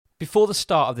Before the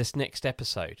start of this next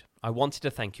episode, I wanted to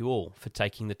thank you all for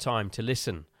taking the time to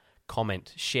listen,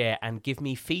 comment, share, and give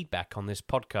me feedback on this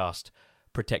podcast,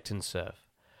 Protect and Serve.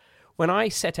 When I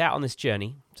set out on this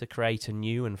journey to create a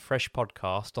new and fresh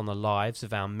podcast on the lives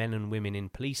of our men and women in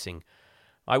policing,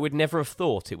 I would never have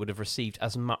thought it would have received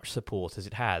as much support as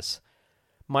it has.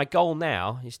 My goal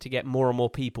now is to get more and more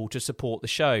people to support the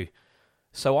show,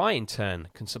 so I in turn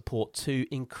can support two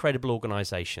incredible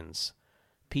organisations,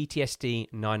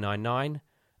 PTSD 999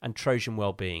 and Trojan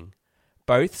Wellbeing,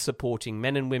 both supporting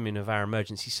men and women of our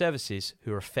emergency services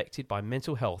who are affected by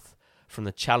mental health from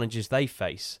the challenges they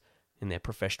face in their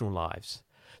professional lives.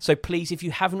 So please, if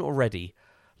you haven't already,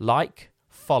 like,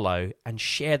 follow and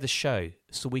share the show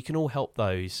so we can all help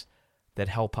those that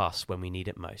help us when we need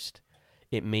it most.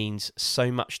 It means so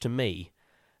much to me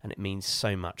and it means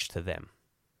so much to them.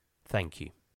 Thank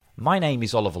you. My name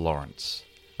is Oliver Lawrence.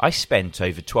 I spent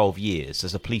over 12 years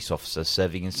as a police officer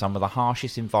serving in some of the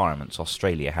harshest environments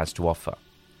Australia has to offer.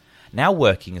 Now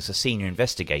working as a senior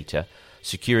investigator,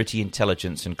 security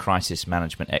intelligence and crisis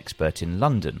management expert in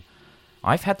London,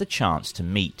 I've had the chance to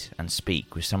meet and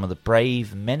speak with some of the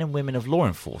brave men and women of law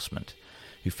enforcement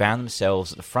who found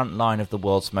themselves at the front line of the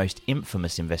world's most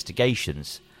infamous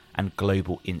investigations and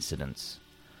global incidents.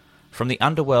 From the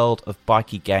underworld of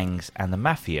bikie gangs and the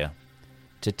Mafia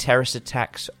to terrorist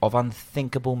attacks of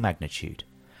unthinkable magnitude.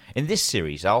 In this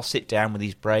series, I'll sit down with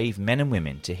these brave men and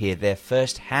women to hear their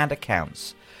first-hand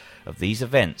accounts of these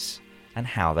events and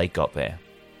how they got there.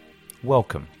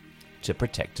 Welcome to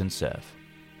Protect and Serve.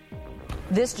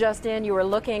 This just in, you were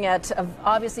looking at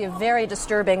obviously a very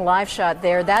disturbing live shot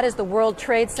there. That is the World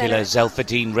Trade Center. Killer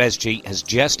Zelfadine Rezji has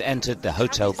just entered the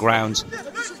hotel grounds.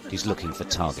 He's looking for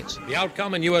targets. The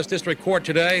outcome in U.S. District Court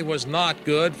today was not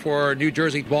good for New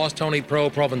Jersey boss Tony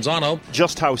Provenzano.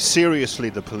 Just how seriously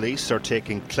the police are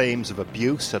taking claims of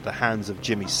abuse at the hands of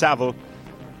Jimmy Savile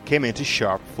came into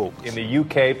sharp focus. In the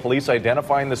UK, police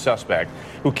identifying the suspect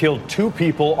who killed two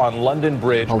people on London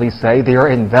Bridge. Police say they are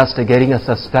investigating a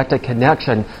suspected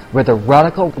connection with a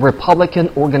radical Republican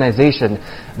organization,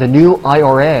 the New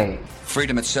IRA.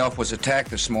 Freedom itself was attacked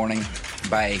this morning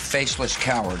by a faceless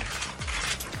coward.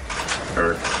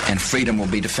 And freedom will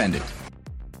be defended.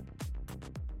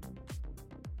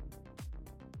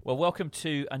 Well, welcome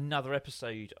to another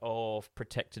episode of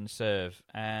Protect and Serve.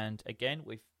 And again,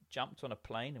 we've jumped on a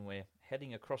plane and we're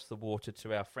heading across the water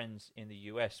to our friends in the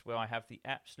US, where I have the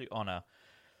absolute honour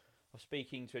of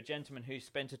speaking to a gentleman who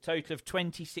spent a total of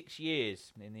 26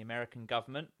 years in the American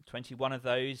government, 21 of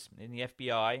those in the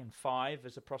FBI and 5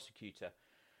 as a prosecutor.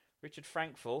 Richard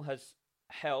Frankel has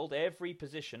held every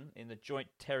position in the Joint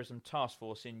Terrorism Task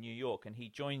Force in New York, and he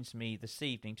joins me this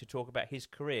evening to talk about his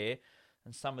career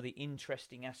and some of the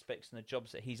interesting aspects and the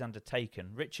jobs that he's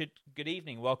undertaken. Richard, good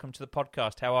evening. Welcome to the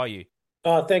podcast. How are you?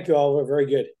 Thank you, Oliver. Very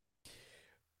good.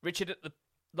 Richard,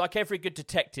 like every good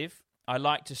detective, I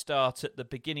like to start at the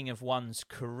beginning of one's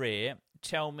career.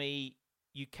 Tell me,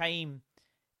 you came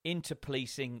into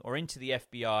policing or into the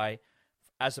FBI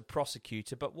as a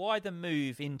prosecutor, but why the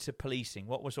move into policing?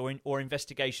 What was, or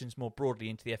investigations more broadly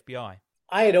into the FBI?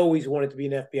 I had always wanted to be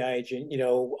an FBI agent. You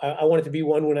know, I wanted to be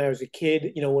one when I was a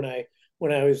kid. You know, when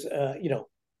I was,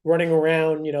 running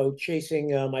around,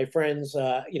 chasing my friends.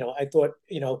 I thought,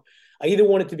 I either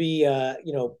wanted to be,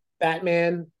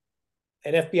 Batman,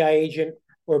 an FBI agent,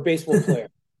 or a baseball player.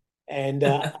 And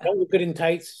I don't look good in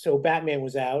tights, so Batman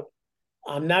was out.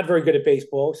 I'm not very good at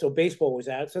baseball, so baseball was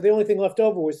out. So the only thing left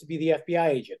over was to be the FBI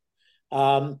agent.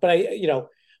 But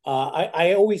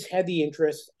I always had the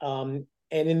interest. And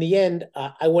in the end,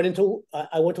 I went to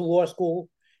law school,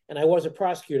 and I was a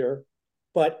prosecutor.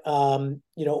 But I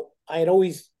had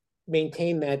always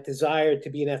maintained that desire to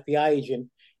be an FBI agent.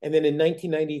 And then in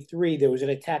 1993, there was an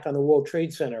attack on the World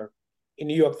Trade Center in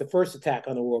New York, the first attack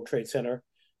on the World Trade Center.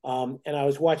 And I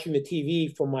was watching the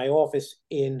TV from my office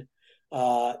in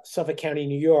Suffolk County,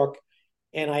 New York.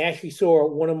 And I actually saw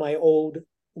one of my old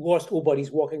law school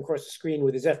buddies walking across the screen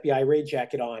with his FBI raid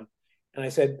jacket on. And I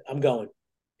said, I'm going.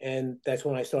 And that's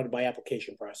when I started my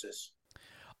application process.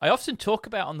 I often talk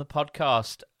about on the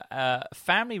podcast,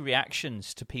 family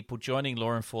reactions to people joining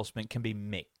law enforcement can be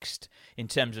mixed in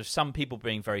terms of some people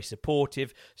being very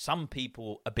supportive, some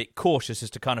people a bit cautious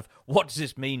as to kind of what does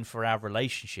this mean for our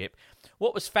relationship.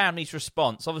 What was family's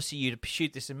response? Obviously, you'd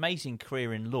pursued this amazing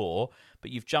career in law, but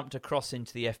you've jumped across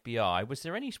into the FBI.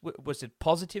 Was it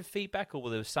positive feedback, or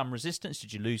was there some resistance?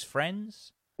 Did you lose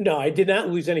friends? No, I did not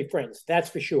lose any friends. That's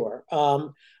for sure.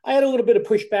 I had a little bit of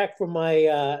pushback from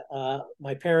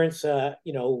my parents,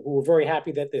 who were very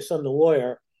happy that their son, the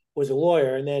lawyer, was a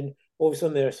lawyer, and then all of a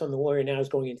sudden their son, the lawyer, now is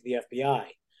going into the FBI.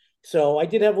 So I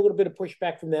did have a little bit of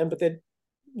pushback from them, but then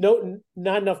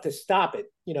not enough to stop it.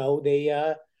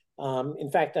 They,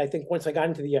 in fact, I think once I got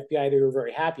into the FBI, they were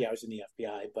very happy I was in the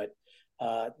FBI, but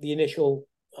the initial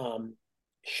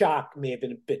shock may have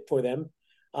been a bit for them.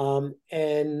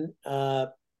 And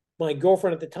my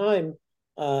girlfriend at the time,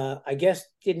 I guess,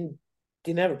 didn't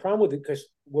have a problem with it because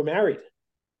we're married,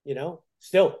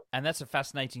 still. And that's a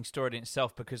fascinating story in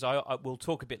itself, because I will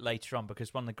talk a bit later on,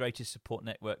 because one of the greatest support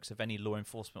networks of any law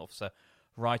enforcement officer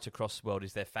right across the world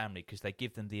is their family, because they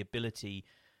give them the ability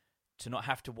to not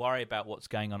have to worry about what's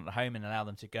going on at home and allow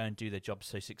them to go and do their job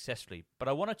so successfully. But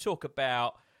I want to talk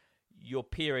about your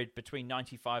period between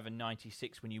 95 and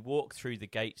 96 when you walk through the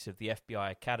gates of the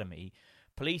FBI Academy.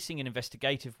 Policing and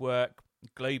investigative work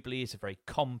globally is a very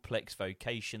complex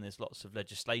vocation. There's lots of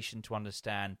legislation to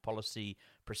understand, policy,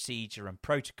 procedure, and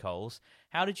protocols.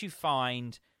 How did you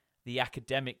find the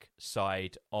academic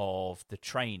side of the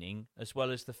training as well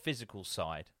as the physical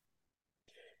side?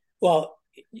 Well,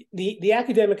 the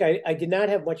academic, I did not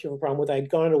have much of a problem with. I'd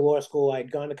gone to law school,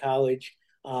 I'd gone to college.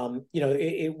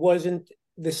 It wasn't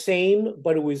the same,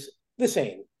 but it was the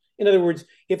same. In other words,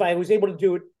 if I was able to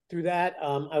do it through that,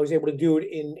 I was able to do it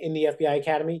in the FBI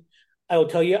Academy. I will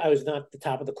tell you, I was not the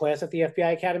top of the class at the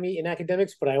FBI Academy in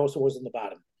academics, but I also wasn't the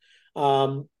bottom.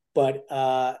 But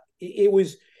it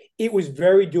was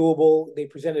very doable. They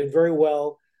presented very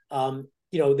well.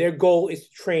 Their goal is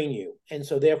to train you, and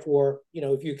so therefore,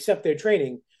 if you accept their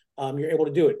training, you're able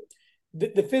to do it.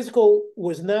 The physical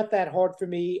was not that hard for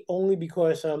me, only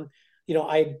because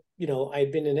I'd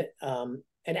been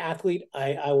an athlete.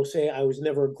 I will say I was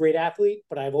never a great athlete,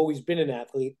 but I've always been an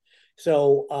athlete.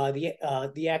 So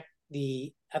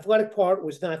the athletic part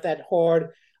was not that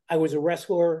hard. I was a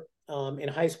wrestler in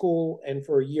high school and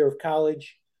for a year of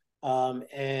college. So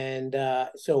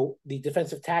the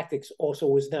defensive tactics also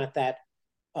was not that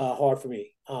hard for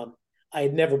me. I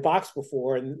had never boxed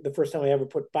before, and the first time I ever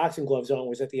put boxing gloves on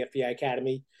was at the FBI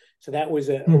Academy. So that was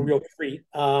a real treat.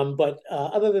 But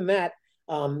other than that,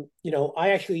 I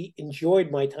actually enjoyed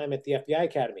my time at the FBI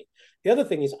Academy. The other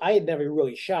thing is I had never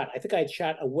really shot. I think I had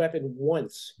shot a weapon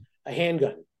once, a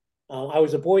handgun. I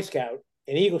was a Boy Scout,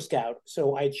 an Eagle Scout,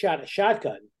 so I had shot a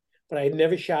shotgun, but I had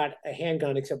never shot a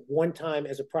handgun except one time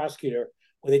as a prosecutor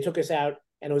where they took us out,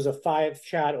 and it was a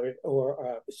 5-shot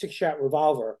or a 6-shot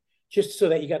revolver, just so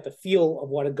that you got the feel of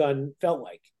what a gun felt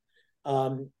like.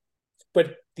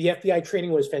 But the FBI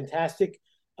training was fantastic,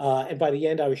 and by the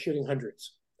end, I was shooting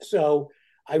hundreds. So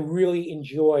I actually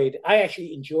enjoyed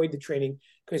the training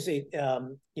because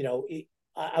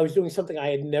I was doing something I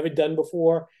had never done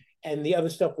before, and the other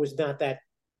stuff was not that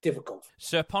difficult.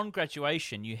 So upon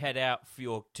graduation, you head out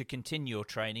to continue your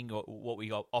training, or what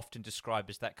we often describe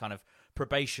as that kind of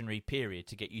probationary period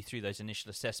to get you through those initial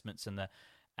assessments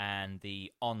and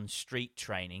the on-street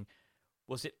training.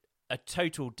 Was it a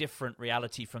total different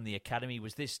reality from the academy?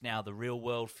 Was this now the real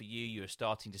world for you? You were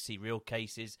starting to see real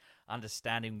cases,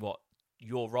 understanding what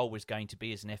your role was going to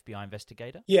be as an FBI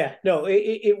investigator? Yeah, no,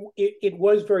 it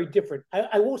was very different.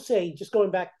 I will say, just going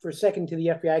back for a second to the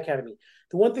FBI Academy,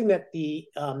 the one thing that the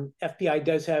FBI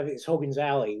does have is Hogan's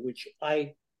Alley, which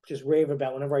I just rave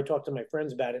about whenever I talk to my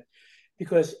friends about it,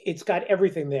 because it's got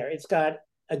everything there. It's got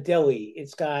a deli,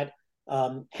 it's got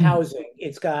housing,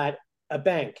 it's got a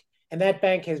bank, and that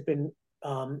bank has been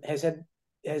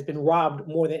robbed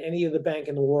more than any other bank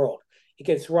in the world. It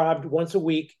gets robbed once a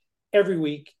week, every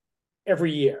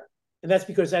year. And that's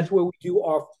because that's where we do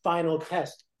our final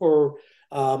test for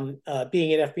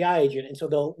being an FBI agent. And so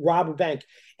they'll rob a bank,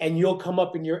 and you'll come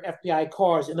up in your FBI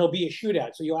cars, and there'll be a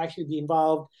shootout. So you'll actually be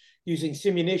involved using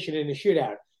simunition in a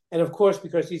shootout. And of course,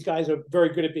 because these guys are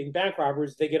very good at being bank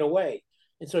robbers, they get away.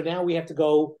 And so now we have to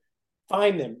go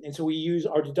find them. And so we use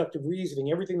our deductive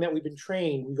reasoning, everything that we've been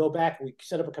trained. We go back and we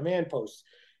set up a command post,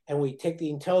 and we take the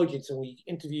intelligence, and we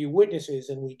interview witnesses,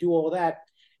 and we do all that.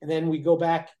 And then we go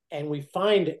back and we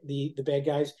find the bad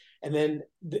guys. And then,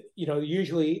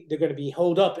 usually they're going to be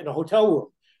holed up in a hotel room.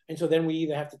 And so then we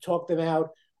either have to talk them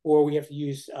out, or we have to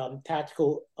use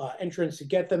tactical entrance to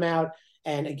get them out.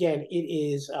 And again,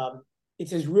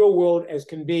 it's as real world as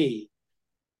can be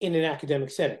in an academic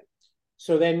setting.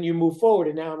 So then you move forward,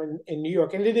 and now I'm in New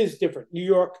York, and it is different. New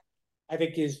York, I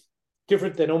think, is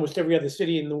different than almost every other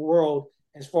city in the world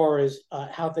as far as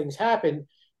how things happen.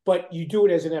 But you do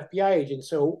it as an FBI agent.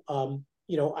 So,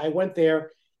 I went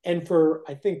there, and for,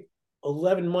 I think,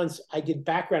 11 months, I did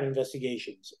background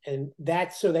investigations. And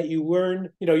that's so that you learn,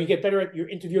 you get better at your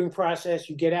interviewing process.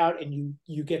 You get out and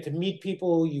you get to meet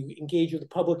people. You engage with the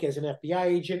public as an FBI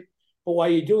agent. But while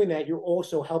you're doing that, you're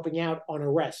also helping out on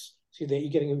arrests, so that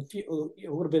you're getting a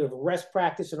little bit of arrest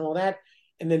practice and all that.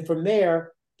 And then from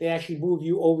there, they actually move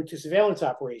you over to surveillance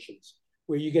operations,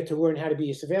 where you get to learn how to be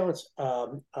a surveillance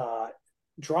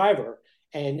driver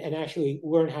and actually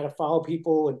learn how to follow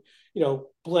people and,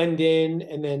 blend in,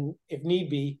 and then if need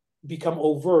be, become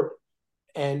overt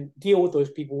and deal with those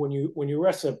people when you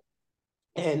arrest them.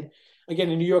 And again,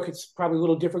 in New York, it's probably a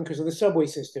little different because of the subway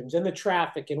systems and the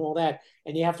traffic and all that.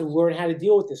 And you have to learn how to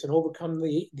deal with this and overcome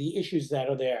the issues that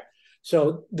are there.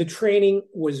 So the training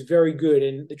was very good.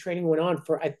 And the training went on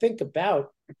for, I think,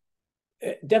 about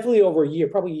definitely over a year,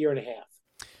 probably a year and a half.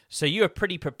 So you were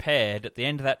pretty prepared at the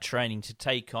end of that training to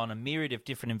take on a myriad of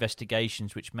different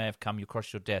investigations which may have come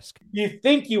across your desk. You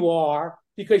think you are,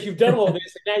 because you've done all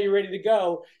this and now you're ready to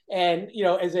go. And,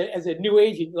 as a new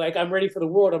agent, like, I'm ready for the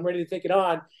world, I'm ready to take it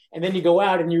on. And then you go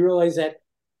out and you realize that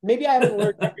maybe I haven't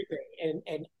learned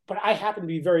everything. But I happen to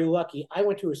be very lucky. I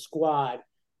went to a squad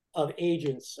of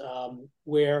agents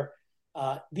where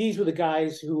these were the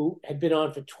guys who had been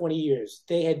on for 20 years.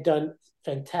 They had done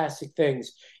fantastic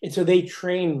things. And so they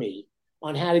trained me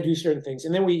on how to do certain things.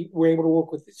 And then we were able to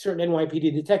work with certain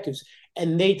NYPD detectives,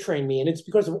 and they trained me. And it's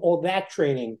because of all that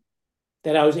training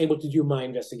that I was able to do my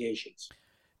investigations.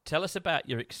 Tell us about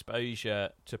your exposure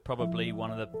to probably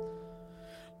one of the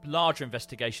larger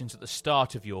investigations at the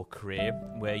start of your career,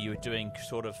 where you were doing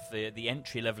sort of the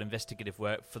entry-level investigative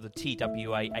work for the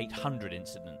TWA 800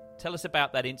 incident. Tell us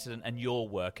about that incident and your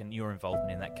work and your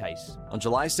involvement in that case. On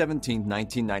July 17,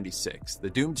 1996, the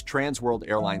doomed Transworld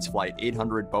Airlines Flight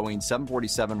 800 Boeing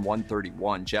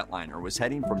 747-131 jetliner was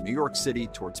heading from New York City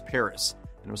towards Paris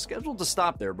and was scheduled to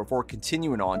stop there before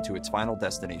continuing on to its final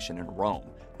destination in Rome.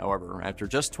 However, after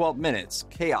just 12 minutes,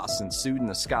 chaos ensued in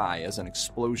the sky as an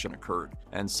explosion occurred,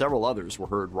 and several others were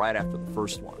heard right after the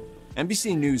first one.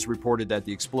 NBC News reported that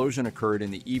the explosion occurred in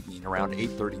the evening around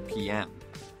 8:30 p.m.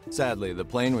 Sadly, the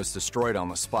plane was destroyed on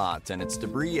the spot, and its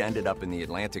debris ended up in the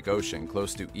Atlantic Ocean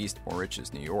close to East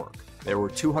Moriches, New York. There were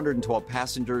 212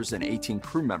 passengers and 18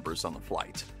 crew members on the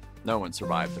flight. No one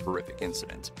survived the horrific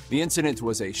incident. The incident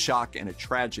was a shock and a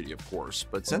tragedy, of course,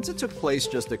 but since it took place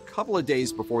just a couple of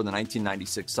days before the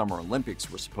 1996 Summer Olympics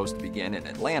were supposed to begin in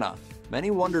Atlanta, many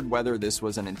wondered whether this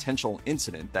was an intentional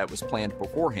incident that was planned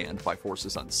beforehand by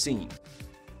forces unseen.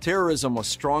 Terrorism was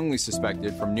strongly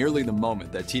suspected from nearly the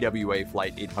moment that TWA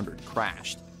Flight 800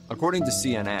 crashed. According to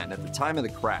CNN, at the time of the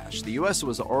crash, the U.S.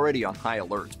 was already on high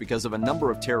alert because of a number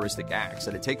of terroristic acts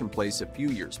that had taken place a few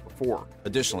years before.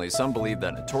 Additionally, some believe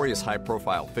that notorious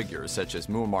high-profile figures such as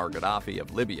Muammar Gaddafi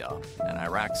of Libya and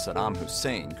Iraq's Saddam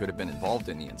Hussein could have been involved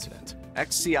in the incident.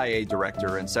 Ex-CIA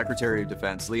Director and Secretary of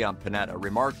Defense Leon Panetta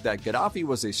remarked that Gaddafi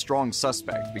was a strong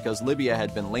suspect because Libya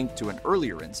had been linked to an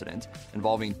earlier incident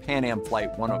involving Pan Am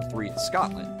Flight 103 in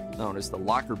Scotland, known as the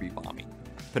Lockerbie bombing.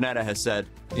 Panetta has said,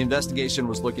 the investigation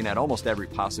was looking at almost every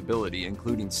possibility,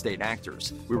 including state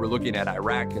actors. We were looking at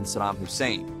Iraq and Saddam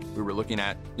Hussein. We were looking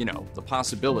at, the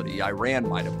possibility Iran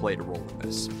might have played a role in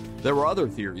this. There were other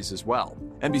theories as well.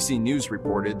 NBC News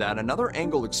reported that another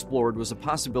angle explored was a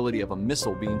possibility of a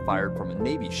missile being fired from a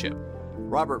Navy ship.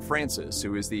 Robert Francis,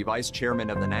 who is the vice chairman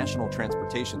of the National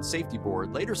Transportation Safety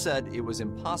Board, later said it was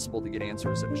impossible to get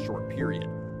answers in a short period.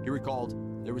 He recalled,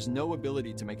 there was no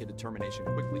ability to make a determination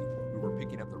quickly. We were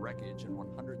picking up the wreckage in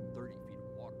 130 feet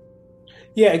of water.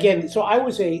 Yeah, again, so I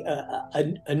was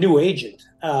a new agent.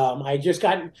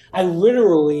 I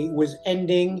literally was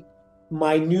ending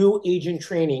my new agent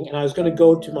training, and I was going to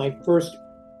go to my first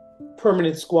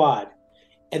permanent squad.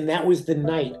 And that was the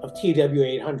night of TWA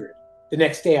 800. The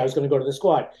next day I was going to go to the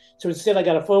squad. So instead I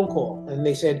got a phone call, and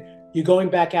they said, you're going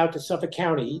back out to Suffolk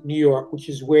County, New York, which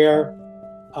is where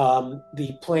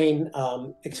the plane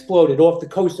exploded, off the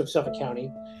coast of Suffolk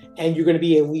County, and you're going to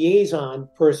be a liaison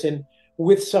person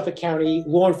with Suffolk County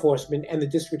law enforcement and the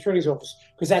district attorney's office,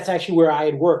 because that's actually where I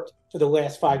had worked for the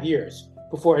last 5 years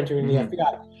before entering the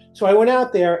FBI. So I went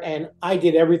out there and I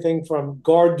did everything from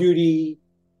guard duty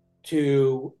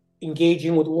to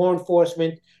engaging with law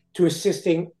enforcement to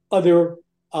assisting other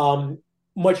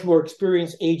much more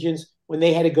experienced agents when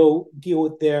they had to go deal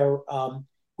with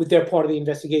their part of the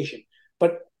investigation.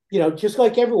 But, just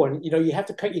like everyone, you have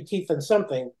to cut your teeth on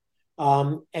something.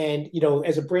 And,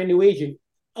 as a brand new agent,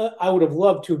 I would have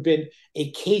loved to have been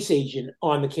a case agent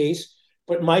on the case,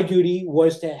 but my duty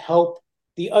was to help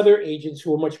the other agents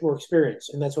who were much more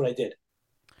experienced. And that's what I did.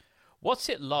 What's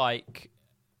it like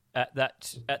at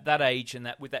that age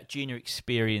and with that junior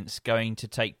experience going to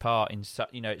take part in,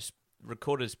 it's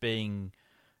recorded as being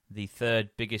the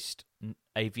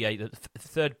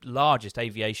third largest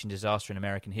aviation disaster in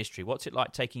American history. What's it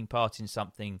like taking part in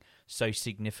something so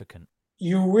significant?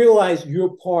 You realize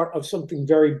you're part of something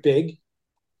very big.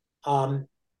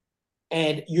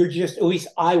 And you're just, at least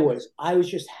I was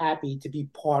just happy to be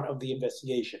part of the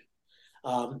investigation.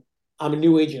 I'm a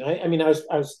new agent. I mean, I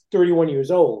was 31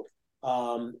 years old,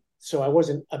 so I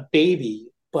wasn't a baby,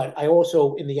 but I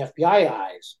also, in the FBI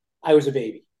eyes, I was a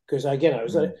baby because again, I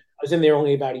was in there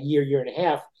only about a year and a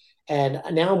half, and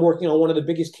now I'm working on one of the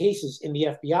biggest cases in the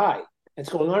FBI that's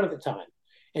going on at the time,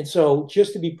 and so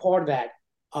just to be part of that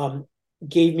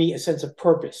gave me a sense of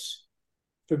purpose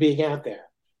for being out there.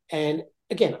 And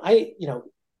again,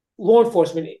 law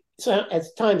enforcement at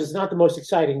times is not the most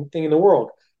exciting thing in the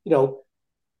world.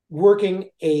 Working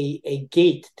a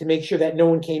gate to make sure that no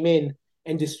one came in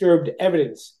and disturbed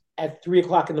evidence at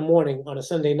 3:00 in the morning on a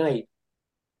Sunday night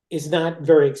is not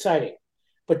very exciting.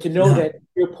 But to know that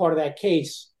you're part of that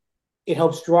case, it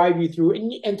helps drive you through,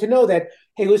 and to know that,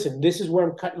 hey, listen, this is where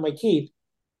I'm cutting my teeth.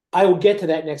 I will get to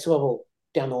that next level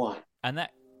down the line. And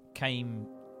that came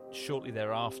shortly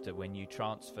thereafter when you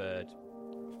transferred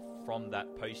from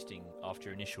that posting after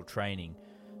your initial training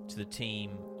to the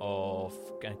team of,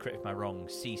 and correct me if I'm wrong,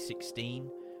 C16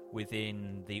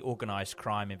 within the organised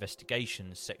crime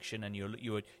investigations section, and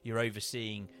you're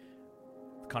overseeing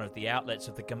kind of the outlets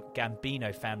of the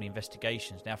Gambino family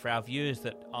investigations. Now, for our viewers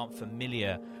that aren't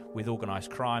familiar with organised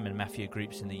crime and mafia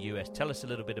groups in the US, tell us a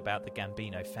little bit about the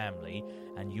Gambino family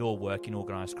and your work in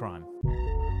organised crime.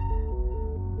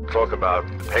 Talk about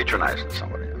patronizing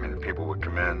somebody. I mean, people would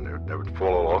come in, they would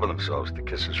fall all over themselves to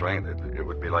kiss his ring. It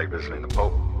would be like visiting the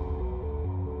Pope.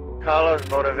 Carlo's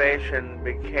motivation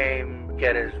became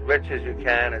get as rich as you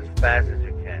can, as fast as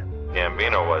you can.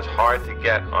 Gambino was hard to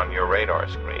get on your radar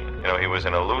screen. He was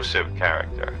an elusive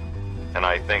character, and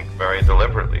I think very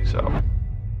deliberately so.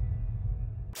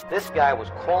 This guy was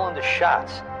calling the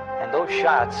shots, and those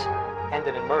shots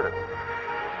ended in murder.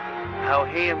 How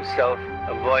he himself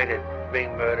avoided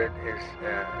being murdered is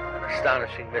an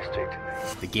astonishing mystery to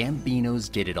me. The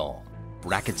Gambinos did it all.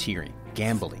 Racketeering,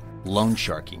 gambling, loan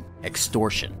sharking,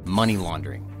 extortion, money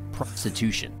laundering,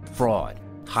 prostitution, fraud,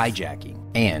 hijacking,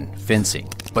 and fencing.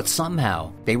 But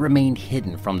somehow, they remained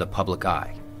hidden from the public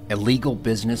eye. Illegal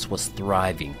business was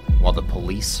thriving while the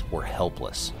police were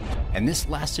helpless. And this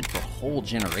lasted for whole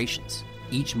generations,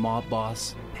 each mob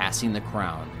boss passing the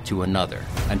crown to another,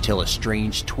 until a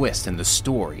strange twist in the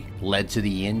story led to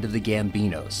the end of the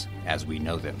Gambinos as we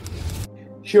know them.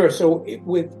 Sure. So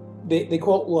they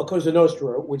call it La Cosa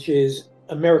Nostra, which is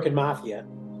American Mafia.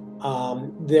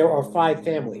 There are 5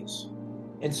 families.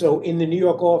 And so in the New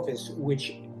York office,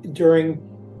 which during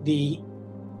the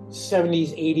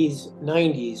 70s, 80s,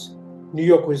 90s, New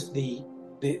York was the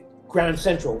ground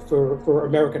central for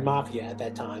American Mafia at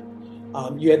that time.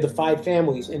 You had the 5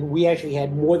 families, and we actually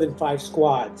had more than 5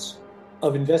 squads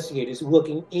of investigators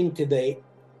looking into the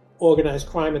organized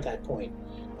crime at that point.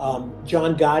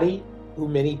 John Gotti, who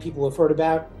many people have heard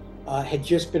about, had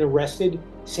just been arrested.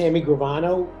 Sammy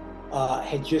Gravano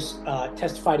had just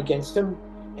testified against him,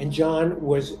 and John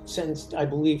was sentenced, I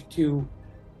believe, to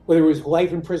whether it was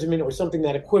life imprisonment or something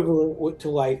that equivalent to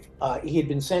life. He had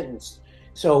been sentenced.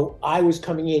 So I was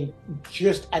coming in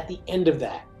just at the end of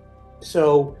that.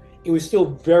 So it was still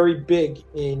very big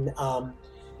in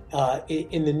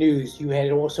the news. You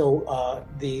had also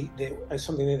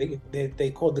something that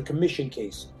they called the commission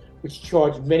case, which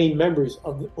charged many members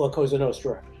of La Cosa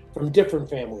Nostra from different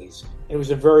families. It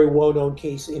was a very well-known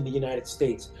case in the United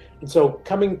States. And so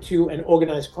coming to an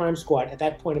organized crime squad at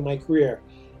that point in my career,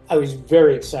 I was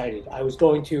very excited. I was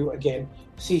going to, again,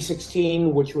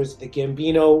 C16, which was the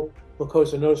Gambino La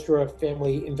Cosa Nostra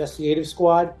Family Investigative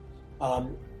Squad.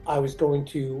 I was going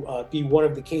to be one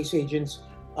of the case agents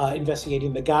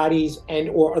investigating the Gottis and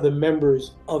or other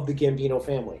members of the Gambino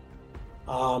family.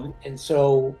 And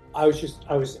so I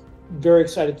was very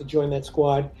excited to join that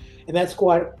squad. And that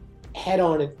squad had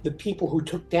on it the people who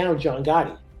took down John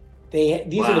Gotti. These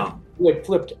are the people who had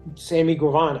flipped Sammy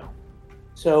Gravano.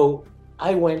 So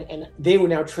I went, and they were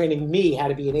now training me how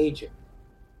to be an agent.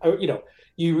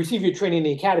 You receive your training in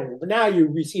the academy, but now you're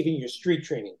receiving your street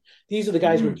training. These are the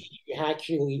guys who are teaching you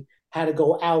actually how to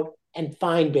go out and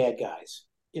find bad guys,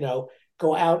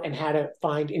 go out and how to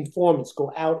find informants,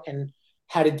 go out and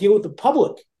how to deal with the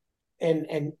public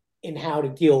and how to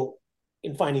deal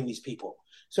in finding these people.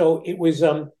 So it was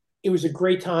a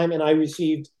great time, and I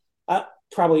received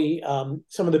probably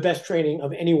some of the best training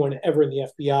of anyone ever in the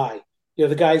FBI.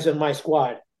 The guys in my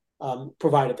squad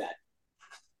provided that.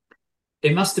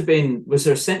 It must have been, was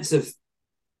there a sense of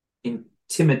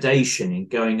intimidation in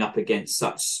going up against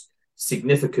such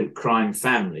significant crime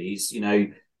families?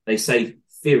 They say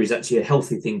fear is actually a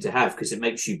healthy thing to have because it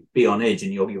makes you be on edge,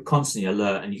 and you're constantly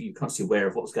alert and you're constantly aware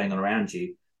of what's going on around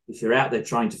you. If you're out there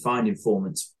trying to find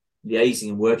informants, liaising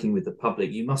and working with the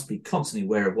public, you must be constantly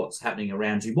aware of what's happening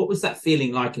around you. What was that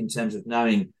feeling like in terms of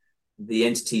knowing the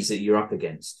entities that you're up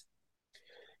against?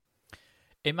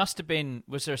 It must have been.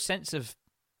 Was there a sense of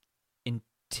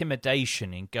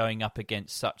intimidation in going up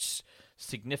against such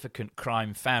significant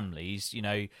crime families? You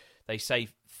know, they say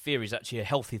fear is actually a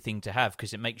healthy thing to have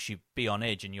because it makes you be on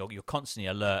edge and you're constantly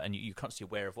alert and you're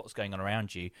constantly aware of what's going on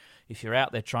around you. If you're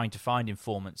out there trying to find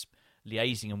informants,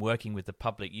 liaising and working with the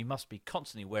public, you must be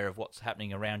constantly aware of what's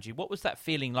happening around you. What was that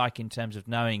feeling like in terms of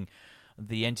knowing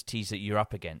the entities that you're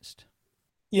up against?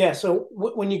 Yeah, so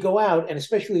when you go out, and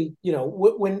especially, you know,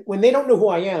 when they don't know who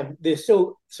I am, there's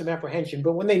still some apprehension.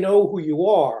 But when they know who you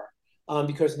are,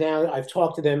 because now I've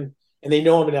talked to them and they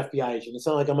know I'm an FBI agent. It's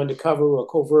not like I'm undercover or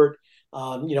covert,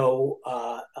 or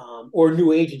a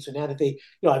new agent. So now that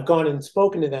I've gone and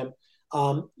spoken to them,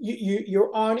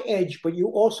 you're on edge, but you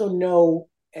also know,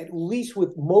 at least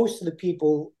with most of the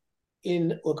people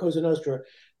in La Cosa Nostra,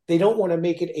 they don't want to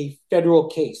make it a federal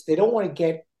case. They don't want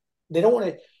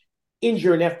to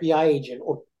injure an FBI agent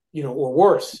or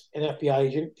worse, an FBI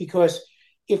agent, because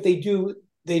if they do,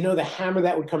 they know the hammer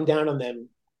that would come down on them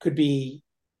could be,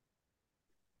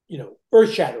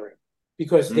 earth shattering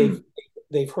because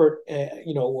they've hurt,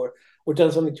 or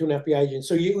done something to an FBI agent.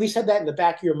 So you at least have that in the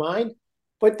back of your mind.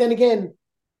 But then again,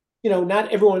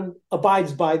 not everyone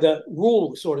abides by the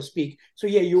rule, so to speak. So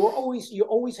yeah, you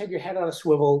always had your head on a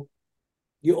swivel.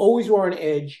 You always were on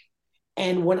edge.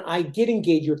 And when I did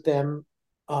engage with them,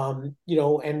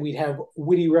 and we'd have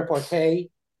witty repartee,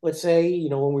 let's say,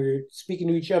 when we were speaking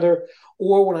to each other,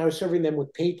 or when I was serving them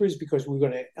with papers because we were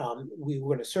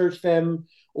going to search them,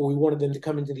 or we wanted them to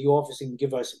come into the office and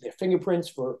give us their fingerprints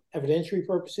for evidentiary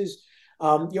purposes.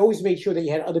 You always made sure that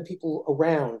you had other people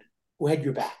around who had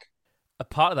your back. A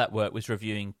part of that work was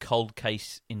reviewing cold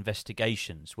case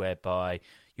investigations, whereby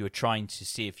you were trying to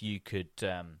see if you could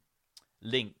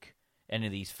link any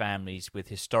of these families with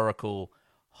historical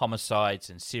homicides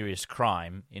and serious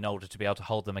crime in order to be able to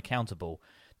hold them accountable.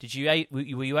 Were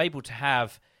you able to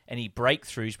have any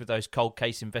breakthroughs with those cold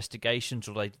case investigations,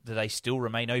 or do they still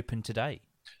remain open today?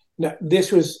 No,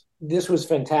 this was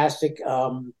fantastic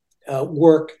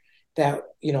work that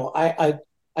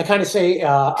I kind of say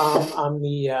I'm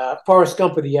the Forrest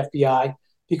Gump of the FBI,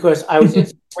 because I was in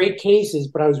some great cases,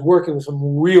 but I was working with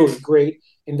some really great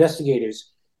investigators.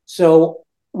 So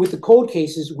with the cold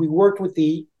cases, we worked with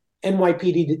the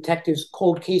NYPD Detectives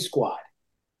Cold Case Squad.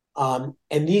 And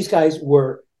these guys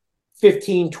were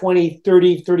 15, 20,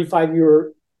 30,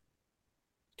 35-year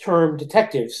term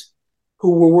detectives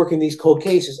who were working these cold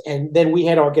cases. And then we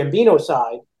had our Gambino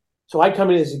side. So I'd come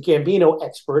in as a Gambino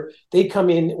expert. They'd come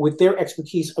in with their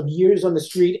expertise of years on the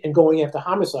street and going after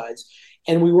homicides.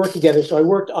 And we worked together. So I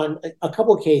worked on a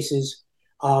couple of cases.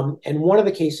 And one of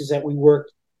the cases that we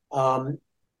worked,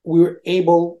 we were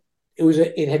able...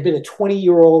 It had been a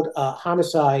 20-year-old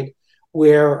homicide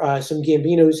where some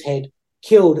Gambinos had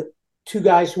killed two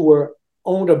guys who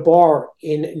owned a bar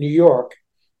in New York,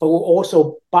 but were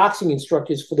also boxing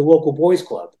instructors for the local boys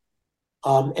club.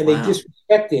 And they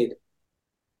disrespected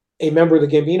a member of the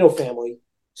Gambino family.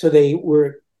 So they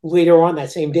were, later on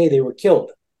that same day, they were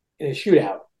killed in a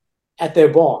shootout at their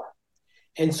bar.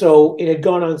 And so it had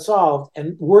gone unsolved.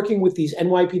 And working with these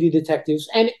NYPD detectives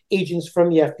and agents from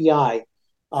the FBI,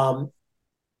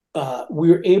 we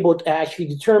were able to actually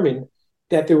determine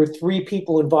that there were 3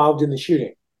 people involved in the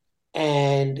shooting.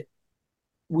 And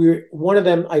one of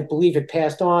them, I believe, had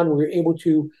passed on. We were able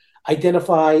to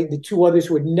identify the 2 others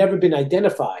who had never been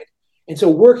identified. And so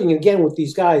working again with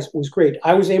these guys was great.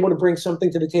 I was able to bring something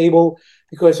to the table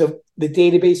because of the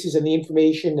databases and the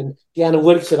information and the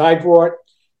analytics that I brought.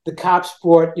 The cops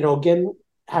brought, again,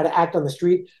 how to act on the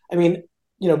street. I mean,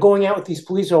 going out with these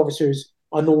police officers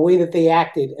on the way that they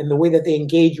acted and the way that they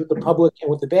engaged with the public and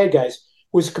with the bad guys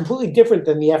was completely different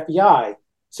than the FBI.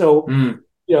 So,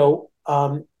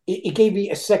 it gave me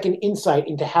a second insight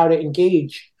into how to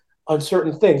engage on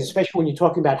certain things, especially when you're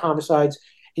talking about homicides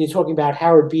and you're talking about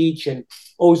Howard Beach and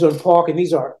Ozone Park. And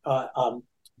these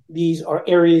are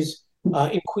areas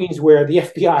in Queens where the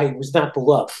FBI was not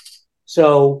beloved.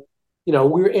 So, we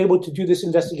were able to do this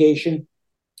investigation.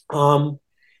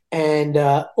 And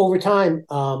over time,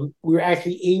 we were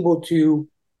actually able to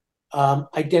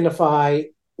identify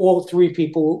all 3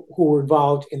 people who were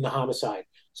involved in the homicide.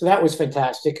 So that was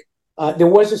fantastic. There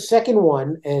was a second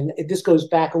one, and this goes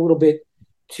back a little bit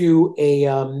to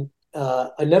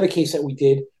another case that we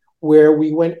did where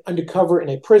we went undercover in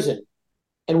a prison,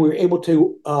 and we were able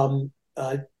to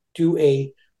do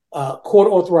a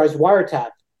court-authorized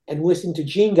wiretap and listen to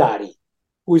Gene Gotti,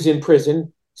 who was in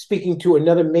prison, speaking to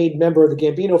another made member of the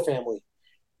Gambino family.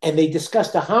 And they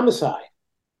discussed a homicide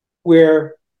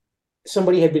where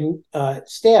somebody had been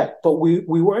stabbed, but we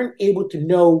weren't able to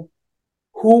know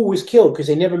who was killed because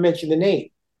they never mentioned the name.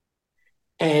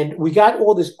 and we got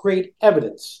all this great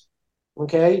evidence,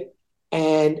 okay,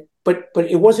 but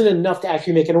it wasn't enough to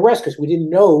actually make an arrest because we didn't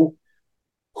know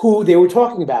who they were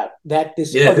talking about. That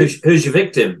this who's your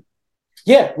victim?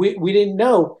 Yeah, we didn't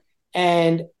know,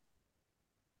 and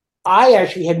I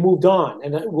actually had moved on,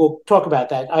 and we'll talk about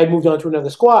that. I had moved on to another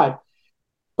squad,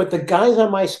 but the guys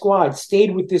on my squad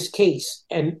stayed with this case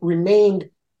and remained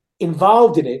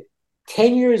involved in it.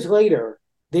 10 years later,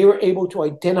 they were able to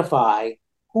identify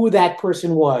who that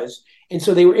person was. And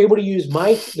so they were able to use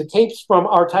the tapes from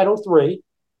our Title III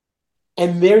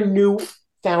and their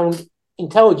newfound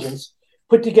intelligence,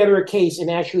 put together a case and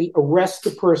actually arrest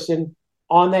the person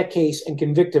on that case and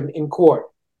convict him in court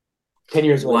 10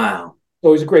 years later. Wow. So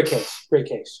it was a great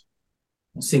case.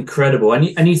 That's incredible.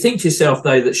 And you think to yourself,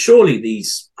 though, that surely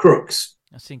these crooks...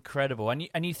 That's incredible.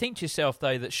 And you think to yourself,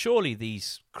 though, that surely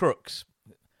these crooks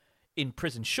in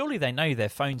prison, surely they know their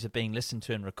phones are being listened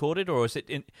to and recorded, or was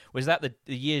that the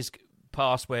years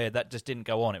past where that just didn't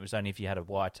go on? It was only if you had a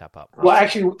wiretap up. Well,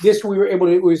 actually, this we were able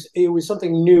to. It was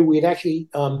something new. We had actually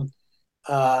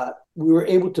we were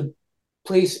able to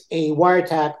place a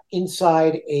wiretap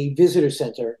inside a visitor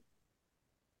center,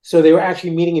 so they were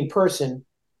actually meeting in person,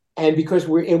 and because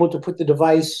we were able to put the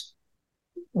device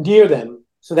near them,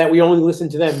 so that we only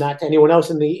listened to them, not to anyone else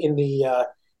in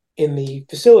the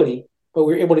facility. But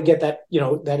we were able to get that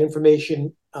that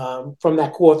information from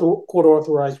that court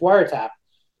authorized wiretap.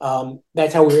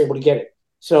 That's how we were able to get it.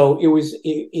 So it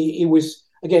was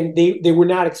again, they were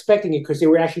not expecting it because they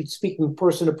were actually speaking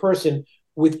person to person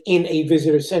within a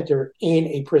visitor center in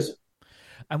a prison.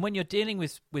 And when you're dealing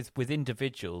with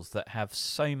individuals that have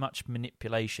so much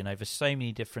manipulation over so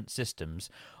many different systems,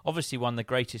 obviously one of the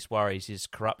greatest worries is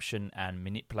corruption and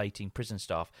manipulating prison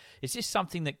staff. Is this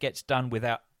something that gets done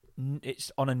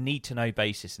it's on a need-to-know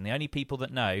basis, and the only people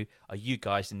that know are you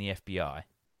guys in the FBI?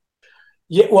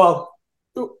 Yeah, well,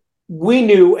 we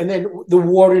knew, and then the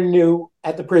warden knew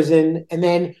at the prison, and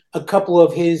then a couple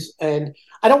of his, and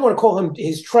I don't want to call him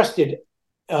his trusted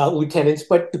lieutenants,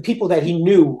 but the people that he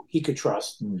knew he could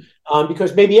trust,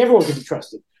 because maybe everyone could be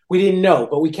trusted. We didn't know,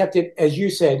 but we kept it, as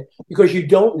you said, because you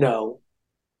don't know,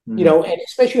 and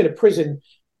especially in a prison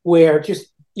where just,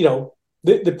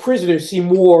 the prisoners see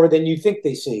more than you think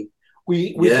they see.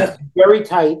 We kept it very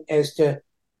tight as to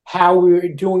how we were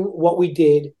doing what we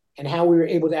did and how we were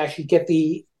able to actually get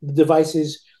the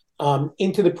devices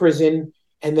into the prison,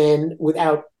 and then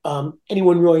without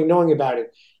anyone really knowing about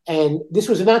it. And this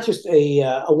was not just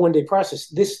a one-day process.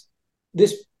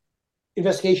 This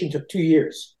investigation took 2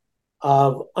 years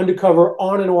of undercover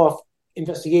on and off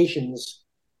investigations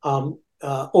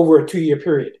over a 2-year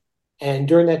period. And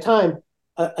during that time,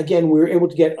 again, we were able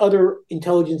to get other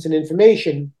intelligence and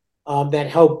information that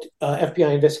helped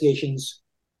FBI investigations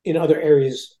in other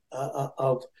areas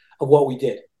of what we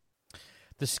did.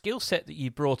 The skill set that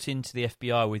you brought into the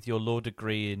FBI with your law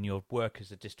degree and your work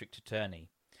as a district attorney,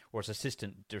 or as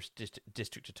assistant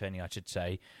district attorney, I should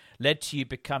say, led to you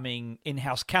becoming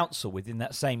in-house counsel within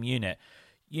that same unit.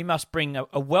 You must bring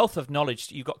a wealth of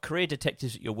knowledge. You've got career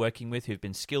detectives that you're working with who've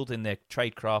been skilled in their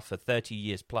tradecraft for 30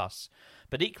 years plus.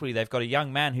 But equally, they've got a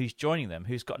young man who's joining them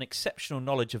who's got an exceptional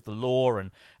knowledge of the law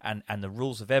and the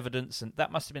rules of evidence. And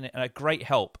that must have been a great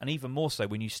help, and even more so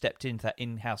when you stepped into that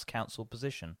in-house counsel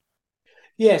position.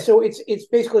 Yeah, so it's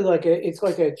basically like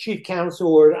a chief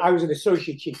counsel, or I was an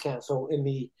associate chief counsel in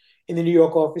the New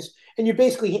York office, and you're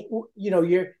basically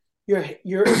you're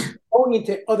going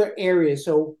into other areas.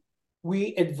 So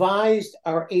we advised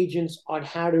our agents on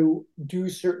how to do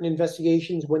certain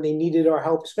investigations when they needed our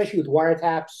help, especially with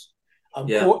wiretaps,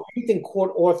 anything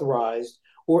court authorized,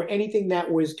 or anything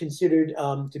that was considered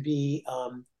to be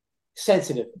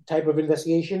sensitive type of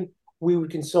investigation. We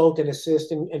would consult and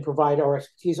assist and provide our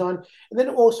expertise on. And then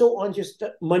also on just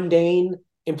mundane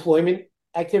employment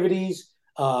activities.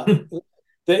 The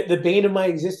bane of my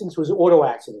existence was auto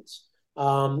accidents.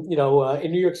 In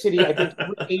New York City, I think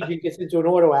every agent gets into an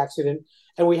auto accident,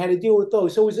 and we had to deal with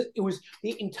those. So it was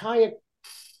the entire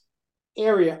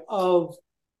area of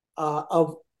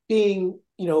being,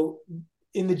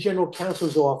 in the general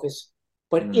counsel's office,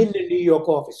 but in the New York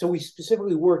office. So we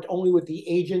specifically worked only with the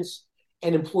agents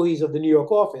and employees of the New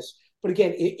York office. But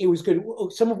again, it was good.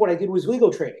 Some of what I did was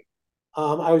legal training.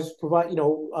 I was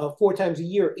 4 times a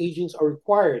year, agents are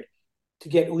required to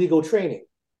get legal training.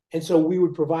 And so we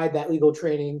would provide that legal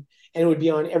training, and it would be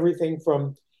on everything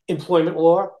from employment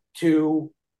law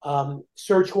to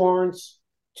search warrants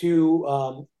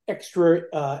to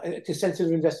to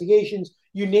sensitive investigations.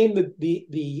 You name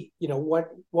the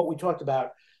what we talked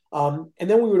about. And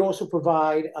then we would also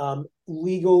provide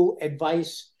legal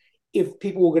advice if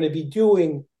people were going to be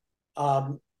doing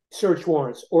search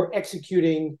warrants or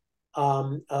executing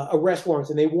arrest warrants,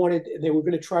 and they were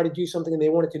going to try to do something, and they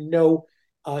wanted to know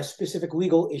specific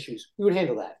legal issues, we would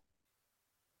handle that.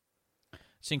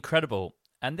 It's incredible.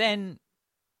 And then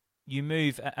you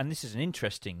move, and this is an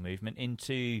interesting movement,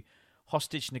 into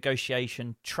hostage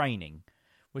negotiation training.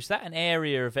 Was that an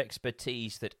area of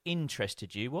expertise that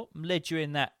interested you? What led you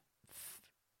in that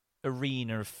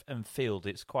arena and field?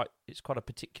 It's quite a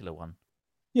particular one.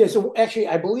 Yeah. So actually,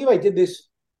 I believe I did this.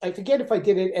 I forget if I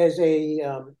did it as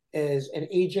an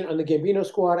agent on the Gambino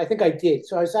squad. I think I did.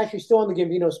 So I was actually still on the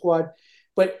Gambino squad,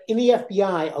 but in the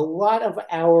FBI, a lot of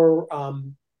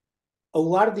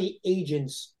the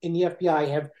agents in the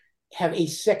FBI have a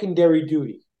secondary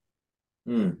duty.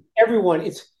 Everyone,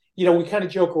 we kind of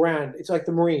joke around. It's like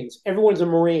the Marines. Everyone's a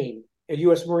Marine, a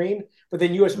U.S. Marine, but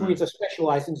then U.S. Marines are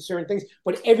specialized into certain things.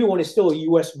 But everyone is still a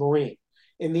U.S. Marine.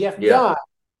 In the FBI,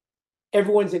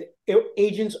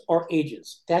 agents are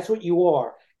agents. That's what you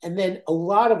are. And then a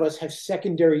lot of us have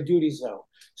secondary duties, though.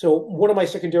 So one of my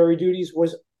secondary duties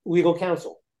was legal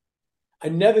counsel.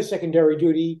 Another secondary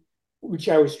duty, which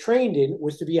I was trained in,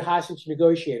 was to be a hostage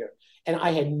negotiator. And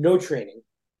I had no training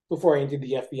before I entered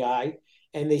the FBI.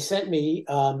 And they sent me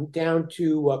down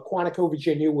to Quantico,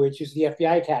 Virginia, which is the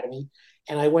FBI Academy.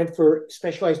 And I went for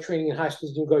specialized training in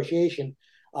hostage negotiation,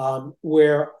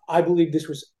 where I believe this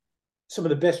was some of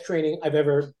the best training I've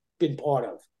ever been part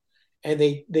of. And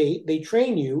they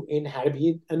train you in how to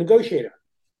be a negotiator.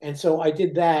 And so I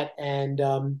did that. And,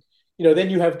 then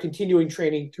you have continuing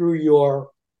training through your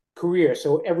career.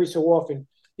 So every so often,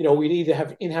 we'd either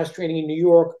have in-house training in New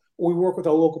York, or we work with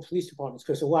our local police departments,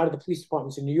 because a lot of the police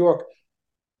departments in New York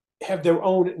have their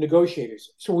own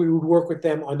negotiators. So we would work with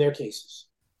them on their cases.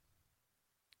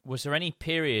 Was there any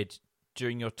period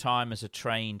during your time as a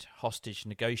trained hostage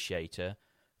negotiator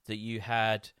that you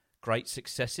had great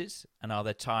successes? And are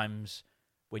there times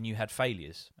when you had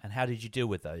failures? And how did you deal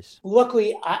with those?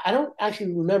 Luckily, I don't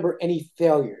actually remember any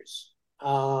failures.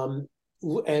 And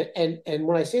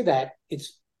when I say that,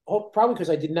 it's probably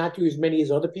because I did not do as many as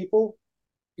other people,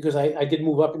 because I did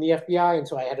move up in the FBI, and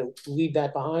so I had to leave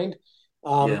that behind.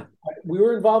 We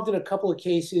were involved in a couple of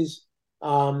cases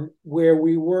where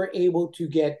we were able to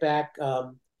get back.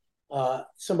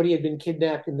 Somebody had been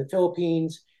kidnapped in the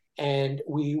Philippines, and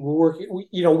we were working.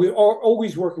 We are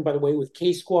always working, by the way, with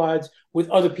case squads, with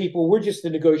other people. We're just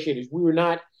the negotiators. We were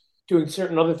not doing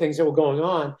certain other things that were going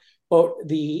on. But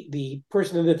the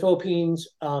person in the Philippines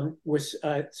was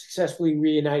successfully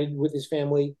reunited with his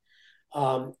family.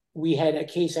 We had a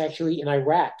case actually in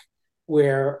Iraq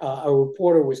where a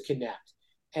reporter was kidnapped,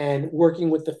 and working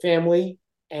with the family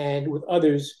and with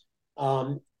others,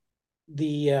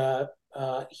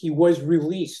 he was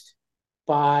released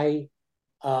by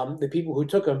the people who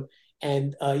took him,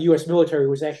 and U.S. military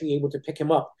was actually able to pick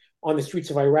him up on the streets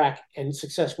of Iraq and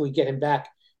successfully get him back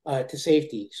to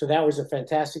safety. So that was a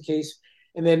fantastic case.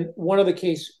 And then one other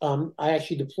case I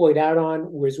actually deployed out on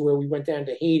was where we went down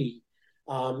to Haiti.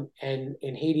 And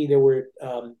in Haiti, there were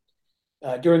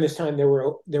during this time there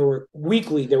were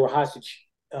weekly hostage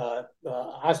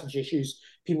issues,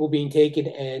 people being taken,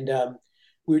 and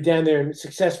we were down there, and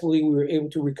successfully we were able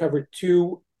to recover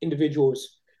 2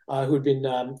 individuals who had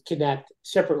been kidnapped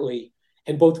separately,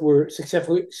 and both were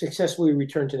successfully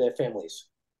returned to their families.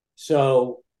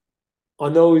 So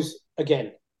on those,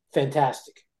 again,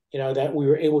 fantastic. That we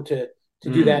were able to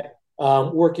do that.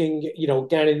 Working,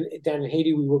 down in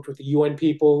Haiti, we worked with the UN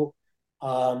people.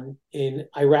 In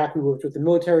Iraq, we worked with the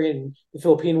military, and the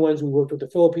Philippine ones, we worked with the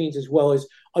Philippines, as well as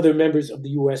other members of the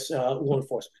U.S. law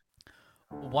enforcement.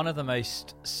 One of the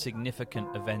most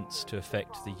significant events to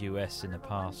affect the US in the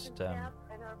past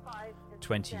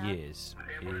 20 years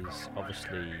is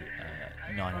obviously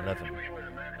 9/11.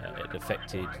 It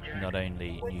affected not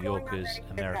only New Yorkers,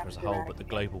 America as a whole, but the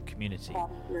global community,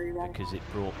 because it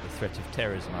brought the threat of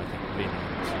terrorism, I think, really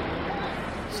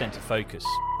into centre focus.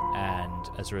 And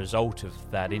as a result of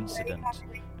that incident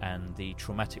and the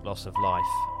traumatic loss of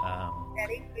life,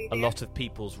 a lot of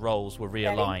people's roles were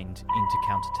realigned into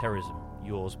counter-terrorism,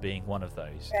 yours being one of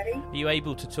those. Are you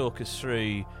able to talk us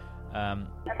through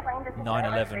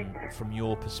 9/11 from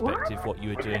your perspective, what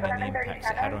you were doing and the impacts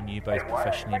it had on you both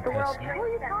professionally and personally? Who are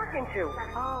you talking to?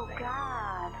 Oh,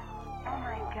 God. Oh,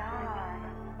 my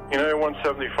God. United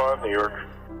 175, New York.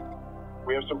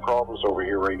 We have some problems over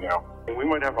here right now. We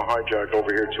might have a hijack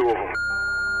over here, 2 of them.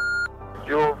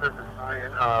 Jules, this is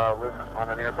Ryan. Listen, on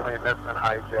an airplane that's been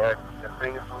hijacked. If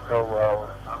things will go well,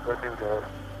 I'm looking good.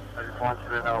 I just want you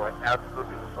to know I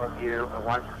absolutely love you. I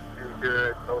want you to do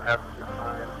good. Go have a good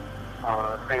time.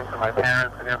 Same to my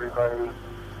parents and everybody.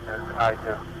 And I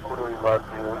just totally love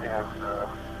you, and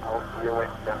I'll see you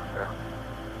later.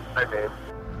 Bye, babe.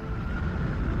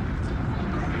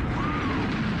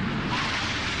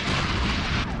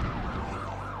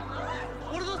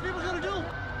 What are those people going to do?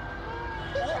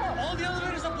 All the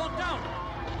elevators are blocked out.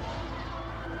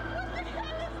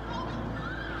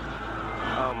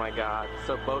 Oh my God.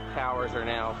 So both towers are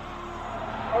now.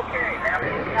 Okay,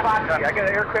 I got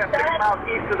an aircraft 6 miles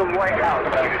east of the White House.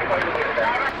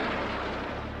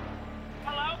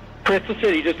 Crystal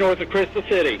City, just north of Crystal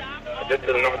City. Just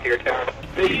to the north of your town.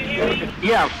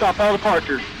 Yeah, stop all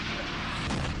departures.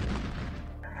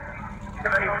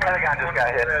 Pentagon just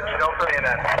got hit. Don't say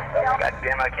that. God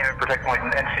damn, I can't even protect my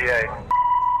NCA.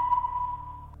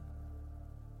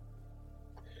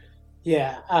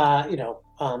 Yeah,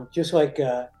 just like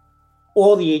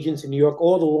all the agents in New York,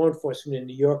 all the law enforcement in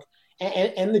New York,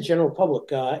 and the general public,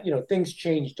 things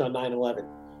changed on 9/11.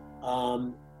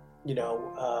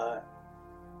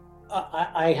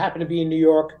 I happen to be in New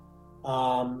York.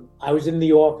 I was in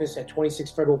the office at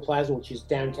 26 Federal Plaza, which is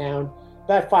downtown,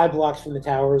 about 5 blocks from the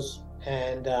towers,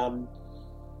 and I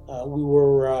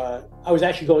was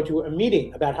actually going to a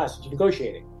meeting about hostage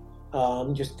negotiating,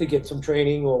 just to get some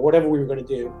training or whatever we were going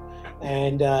to do,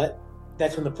 and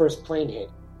that's when the first plane hit,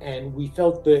 and we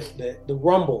felt the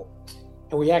rumble,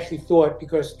 and we actually thought,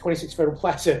 because 26 Federal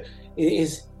Plaza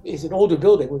is an older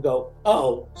building, we go,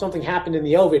 uh-oh, something happened in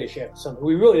the elevator shaft. Something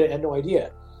we really had no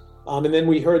idea. And then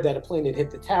we heard that a plane had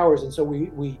hit the towers, and so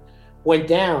we went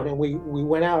down and we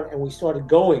went out and we started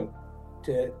going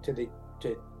to the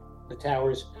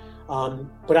towers.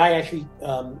 But I actually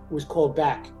was called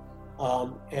back,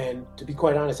 and to be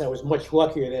quite honest, I was much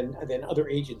luckier than other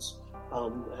agents,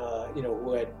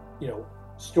 who had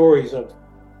stories of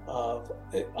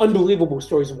unbelievable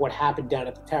stories of what happened down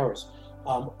at the towers.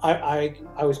 I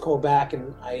was called back,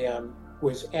 and I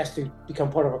was asked to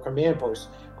become part of a command post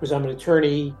because I'm an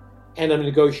attorney and I'm a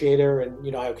negotiator,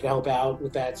 and I could help out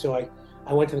with that. So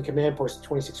I went to the command post at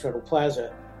 26 Federal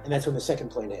Plaza, and that's when the second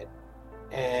plane hit,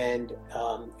 and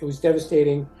it was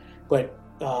devastating. But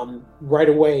right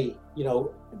away,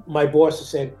 my boss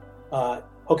said,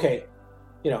 "Okay,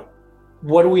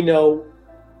 what do we know?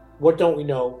 What don't we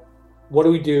know? What do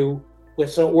we do?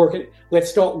 Let's start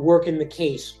working the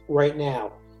case right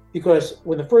now." Because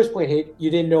when the first plane hit, you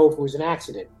didn't know if it was an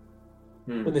accident.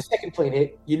 When the second plane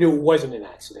hit, you knew it wasn't an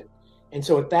accident. And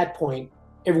so at that point,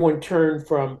 everyone turned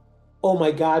from, oh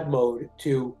my God mode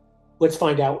to, let's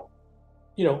find out,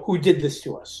 who did this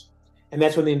to us. And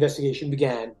that's when the investigation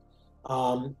began.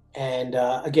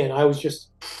 Again, I was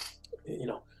just,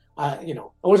 I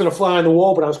wasn't a fly on the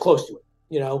wall, but I was close to it,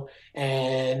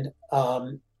 and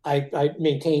I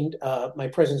maintained my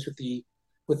presence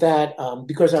with that.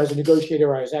 Because I was a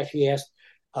negotiator, I was actually asked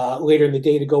later in the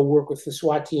day to go work with the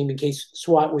SWAT team in case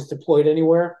SWAT was deployed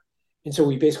anywhere. And so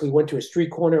we basically went to a street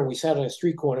corner, and we sat on a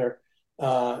street corner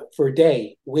for a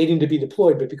day waiting to be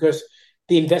deployed. But because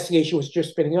the investigation was just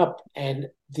spinning up and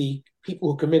the people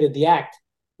who committed the act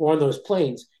were on those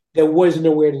planes, there was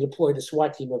nowhere to deploy the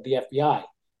SWAT team of the FBI,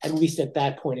 at least at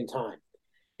that point in time.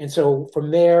 And so from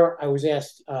there, I was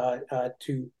asked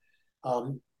to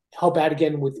help out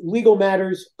again with legal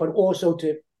matters, but also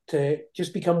to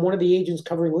just become one of the agents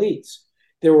covering leads.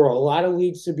 There were a lot of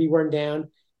leads to be run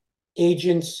down.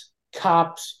 Agents,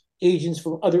 cops, agents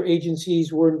from other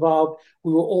agencies were involved.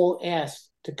 We were all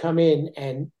asked to come in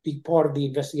and be part of the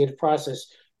investigative process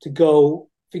to go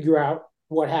figure out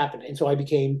what happened. And so I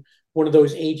became one of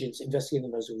those agents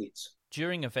investigating those leads.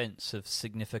 During events of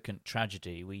significant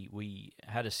tragedy, we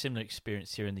had a similar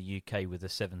experience here in the UK with the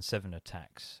 7/7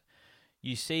 attacks.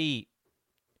 You see,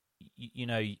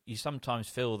 you sometimes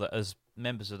feel that as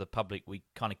members of the public, we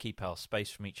kind of keep our space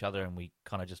from each other, and we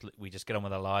kind of just get on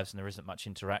with our lives, and there isn't much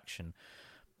interaction.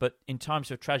 But in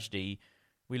times of tragedy,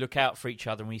 we look out for each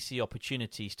other, and we see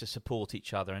opportunities to support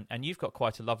each other. And you've got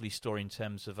quite a lovely story in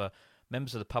terms of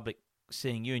members of the public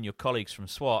seeing you and your colleagues from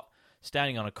SWAT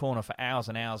standing on a corner for hours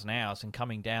and hours and hours and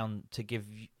coming down to give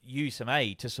you some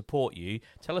aid, to support you.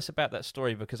 Tell us about that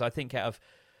story, because I think out of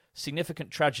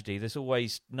significant tragedy, there's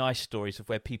always nice stories of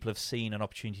where people have seen an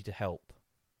opportunity to help.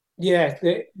 Yeah,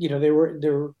 there were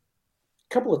a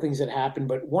couple of things that happened,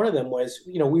 but one of them was,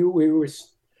 we were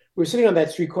sitting on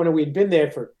that street corner. We had been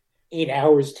there for 8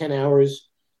 hours, 10 hours,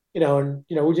 and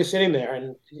we're just sitting there,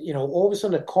 and all of a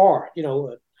sudden a car,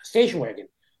 a station wagon,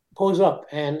 pulls up,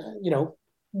 and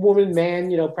woman, man,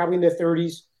 probably in their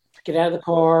 30s, get out of the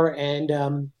car,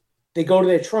 and they go to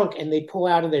their trunk, and they pull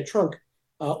out of their trunk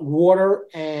water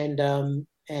and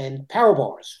power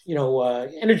bars,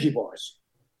 energy bars.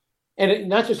 And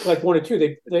not just like one or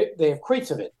two, they have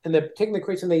crates of it, and they're taking the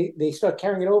crates and they start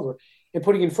carrying it over and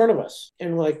putting it in front of us.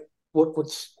 And we're like,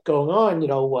 what's going on?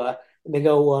 And they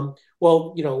go,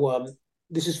 well,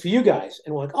 this is for you guys.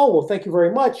 And we're like, oh, well, thank you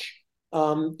very much.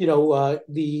 And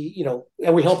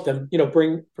we help them,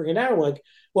 bring it down. We're like,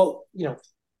 well,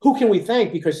 who can we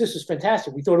thank? Because this is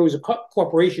fantastic. We thought it was a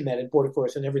corporation that had bought it for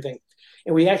us and everything.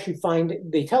 And we actually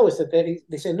they tell us that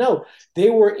they said, no, they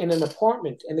were in an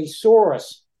apartment and they saw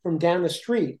us from down the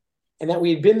street and that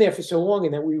we had been there for so long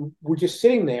and that we were just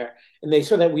sitting there and they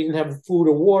saw that we didn't have food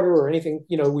or water or anything,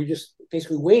 we were just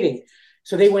basically waiting.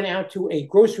 So they went out to a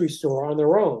grocery store on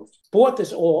their own, bought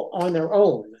this all on their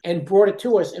own and brought it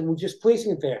to us and we're just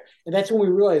placing it there. And that's when we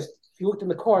realized, if you looked in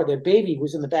the car, their baby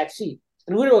was in the back seat.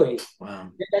 And literally,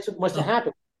 wow, that's what must have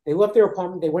happened. They left their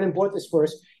apartment, they went and bought this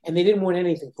first, and they didn't want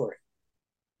anything for it.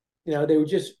 They were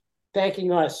just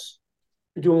thanking us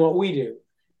for doing what we do.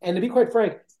 And to be quite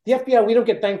frank, the FBI, we don't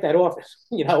get thanked that often.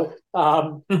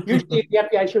 Usually if the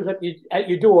FBI shows up at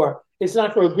your door, it's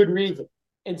not for a good reason.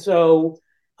 And so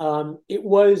it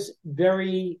was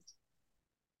very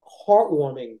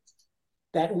heartwarming.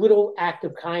 That little act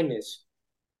of kindness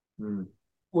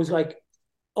was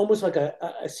almost like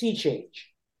a sea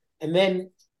change. And then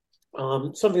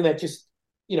something that just,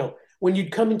 when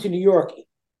you'd come into New York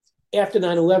after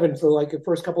 9/11 for the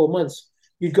first couple of months,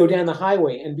 you'd go down the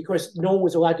highway. And because no one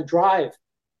was allowed to drive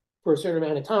for a certain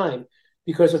amount of time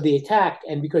because of the attack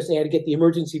and because they had to get the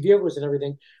emergency vehicles and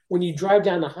everything, when you drive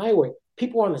down the highway,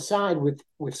 people on the side with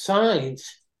signs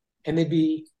and they'd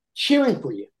be cheering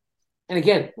for you. And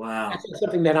again, wow, that's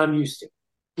something that I'm used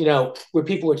to, where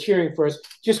people are cheering for us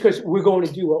just because we're going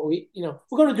to do what we're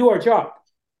going to do our job.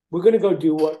 We're going to go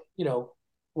do what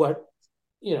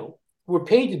we're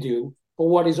paid to do, but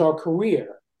what is our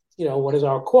career, what is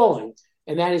our calling?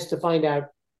 And that is to find out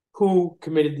who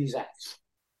committed these acts.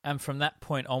 And from that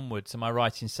point onwards, am I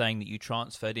right in saying that you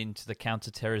transferred into the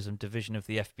counterterrorism division of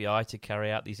the FBI to carry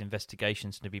out these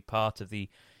investigations and to be part of the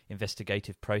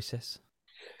investigative process?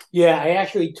 Yeah, I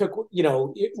actually took,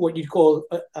 what you'd call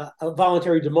a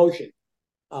voluntary demotion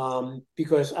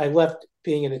because I left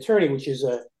being an attorney, which is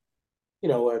a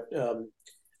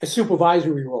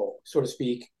supervisory role, so to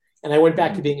speak, and I went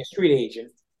back to being a street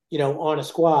agent, on a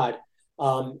squad.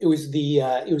 It was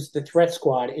the threat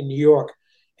squad in New York,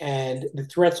 and the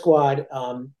threat squad,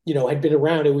 had been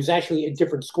around. It was actually a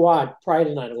different squad prior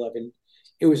to 9/11.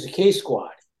 It was the K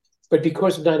squad. But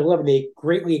because of 9/11, they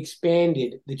greatly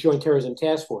expanded the Joint Terrorism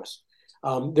Task Force.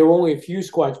 There were only a few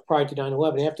squads prior to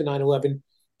 9/11. After 9/11,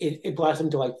 it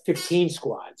blossomed to 15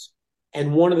 squads.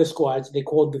 And one of the squads they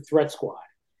called the Threat Squad.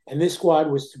 And this squad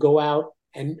was to go out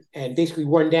and basically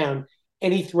run down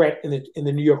any threat in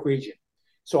the New York region.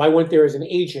 So I went there as an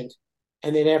agent.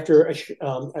 And then after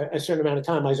a certain amount of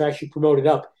time, I was actually promoted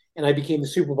up and I became the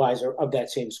supervisor of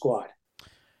that same squad.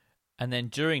 And then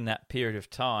during that period of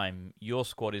time, your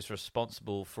squad is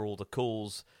responsible for all the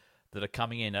calls that are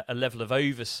coming in, a level of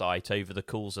oversight over the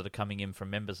calls that are coming in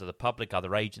from members of the public,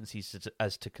 other agencies,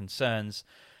 as to concerns,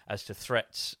 as to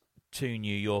threats to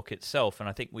New York itself. And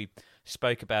I think we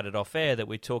spoke about it off air that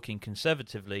we're talking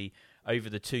conservatively over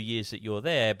the 2 years that you're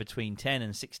there, between 10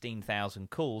 and 16,000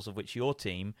 calls, of which your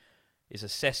team is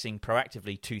assessing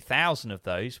proactively 2,000 of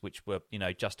those, which were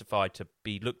justified to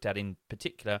be looked at in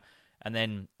particular. And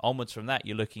then onwards from that,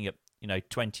 you're looking at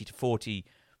 20 to 40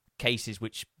 cases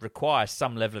which require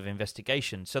some level of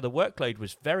investigation. So the workload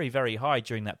was very, very high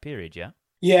during that period, yeah?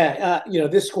 Yeah,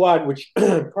 this squad, which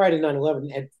prior to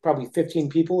 9/11 had probably 15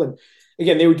 people, and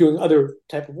again, they were doing other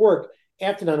type of work.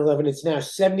 After 9/11, it's now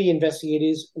 70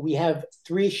 investigators. We have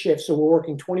 3 shifts, so we're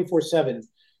working 24/7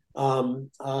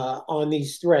 on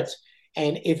these threats.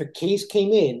 And if a case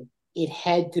came in, it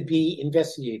had to be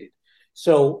investigated.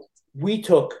 So we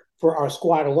took, for our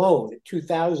squad alone,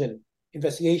 2,000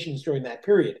 investigations during that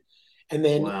period. And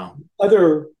then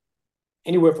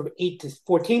anywhere from 8 to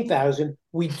 14,000,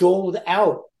 we doled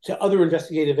out to other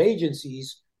investigative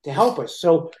agencies to help us.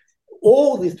 So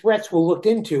all the threats were looked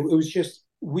into. It was just,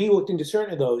 we looked into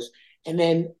certain of those. And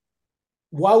then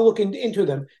while looking into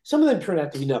them, some of them turned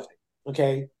out to be nothing,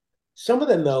 okay? Some of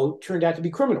them, though, turned out to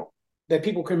be criminal, that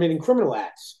people committing criminal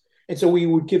acts. And so we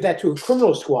would give that to a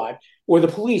criminal squad or the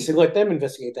police and let them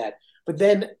investigate that. But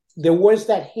then there was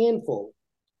that handful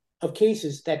of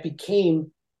cases that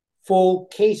became full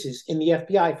cases in the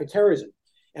FBI for terrorism.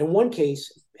 And one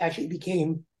case actually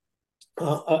became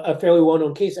a fairly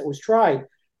well-known case that was tried,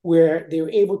 where they were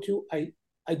able to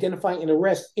identify and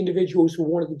arrest individuals who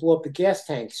wanted to blow up the gas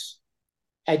tanks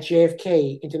at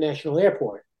JFK International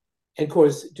Airport and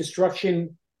cause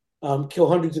destruction, kill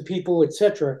hundreds of people,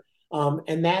 etc.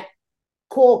 And that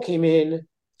call came in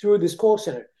through this call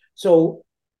center. So,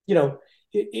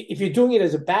 if you're doing it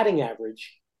as a batting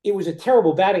average, it was a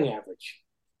terrible batting average.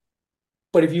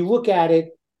 But if you look at it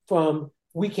from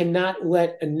we cannot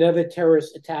let another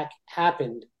terrorist attack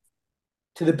happen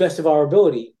to the best of our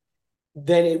ability,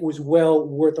 then it was well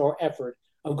worth our effort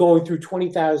of going through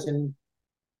 20,000,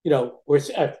 or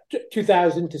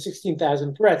 2,000 to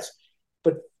 16,000 threats,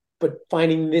 but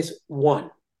finding this one.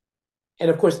 And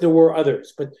of course, there were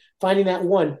others, but finding that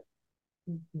one,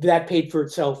 that paid for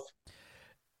itself.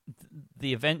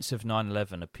 The events of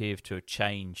 9/11 appear to have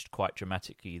changed quite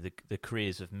dramatically the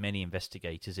careers of many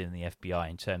investigators in the FBI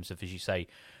in terms of, as you say,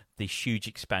 the huge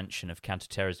expansion of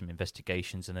counterterrorism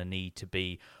investigations and a need to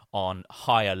be on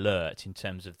high alert in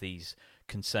terms of these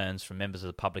concerns from members of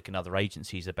the public and other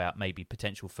agencies about maybe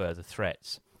potential further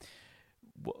threats.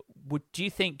 Do you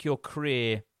think your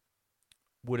career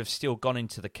would have still gone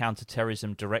into the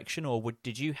counterterrorism direction, or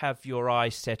did you have your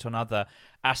eyes set on other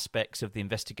aspects of the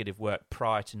investigative work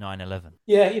prior to 9/11?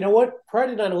 Yeah, you know what? Prior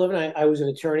to 9/11, I was an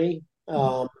attorney,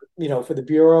 for the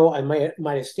Bureau. I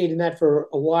might have stayed in that for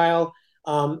a while.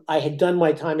 I had done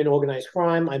my time in organized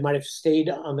crime. I might have stayed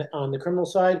on the criminal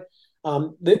side.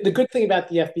 The good thing about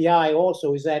the FBI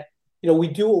also is that, we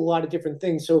do a lot of different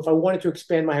things. So if I wanted to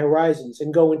expand my horizons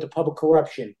and go into public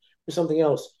corruption or something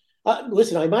else,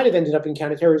 listen, I might have ended up in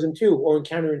counterterrorism too, or in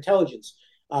counterintelligence.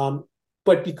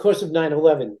 But because of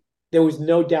 9/11, there was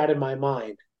no doubt in my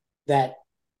mind that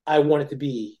I wanted to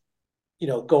be,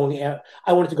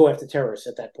 I wanted to go after terrorists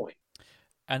at that point.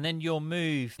 And then your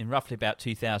move in roughly about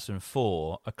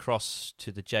 2004 across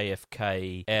to the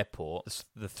JFK airport,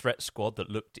 the threat squad that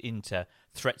looked into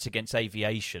threats against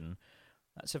aviation.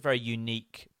 That's a very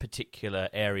unique, particular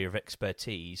area of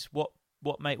expertise. What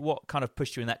kind of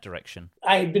pushed you in that direction?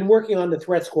 I had been working on the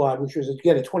threat squad, which was,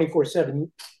 again, a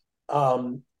 24/7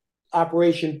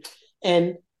 operation.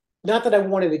 And not that I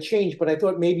wanted to change, but I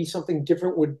thought maybe something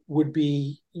different would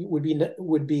be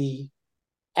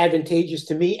advantageous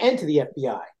to me and to the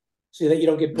FBI, so that you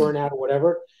don't get burned out or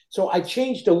whatever. So I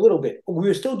changed a little bit. We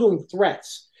were still doing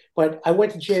threats, but I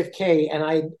went to JFK, and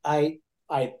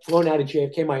I'd flown out of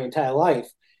JFK my entire life.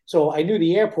 So I knew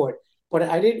the airport, but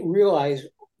I didn't realize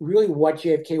really what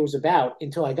JFK was about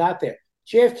until I got there.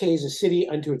 JFK is a city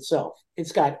unto itself.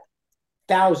 It's got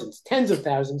thousands, tens of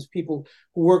thousands of people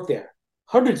who work there,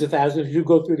 hundreds of thousands who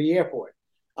go through the airport.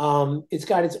 It's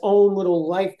got its own little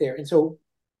life there. And so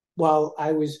while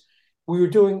we were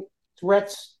doing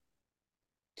threats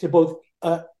to both,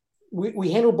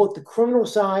 we handled both the criminal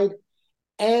side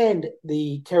and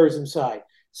the terrorism side.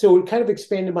 So it kind of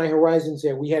expanded my horizons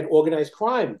there. We had organized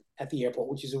crime at the airport,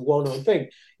 which is a well-known thing.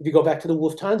 If you go back to the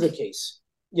Lufthansa case,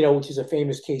 which is a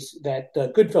famous case that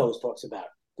Goodfellas talks about,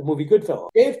 the movie Goodfellas.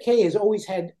 JFK has always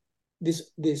had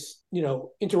this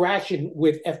interaction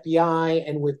with FBI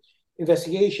and with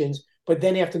investigations, but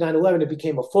then after 9/11, it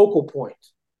became a focal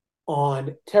point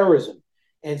on terrorism.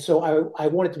 And so I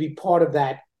wanted to be part of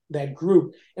that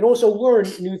group and also learn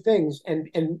new things and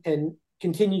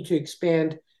continue to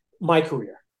expand my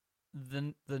career.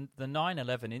 The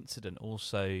 9/11 incident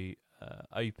also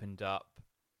opened up,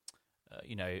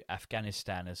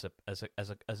 Afghanistan as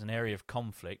an area of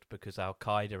conflict, because Al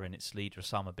Qaeda and its leader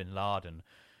Osama bin Laden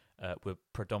were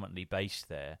predominantly based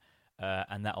there,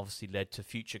 and that obviously led to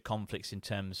future conflicts in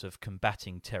terms of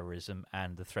combating terrorism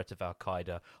and the threat of Al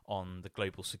Qaeda on the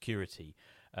global security,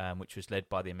 which was led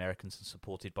by the Americans and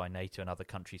supported by NATO and other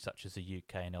countries such as the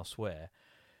UK and elsewhere.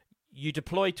 You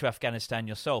deployed to Afghanistan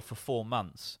yourself for 4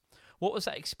 months. What was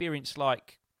that experience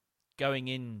like, going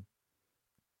in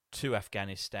to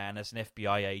Afghanistan as an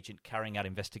FBI agent, carrying out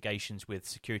investigations with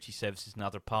security services and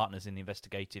other partners in the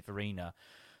investigative arena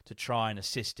to try and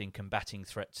assist in combating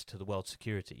threats to the world's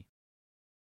security?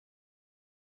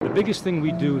 The biggest thing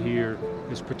we do here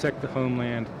is protect the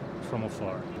homeland from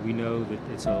afar. We know that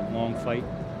it's a long fight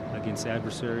against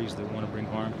adversaries that want to bring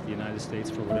harm to the United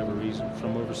States for whatever reason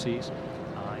from overseas.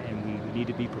 And we need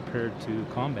to be prepared to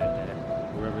combat that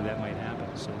wherever that might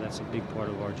happen. So that's a big part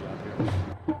of our job here.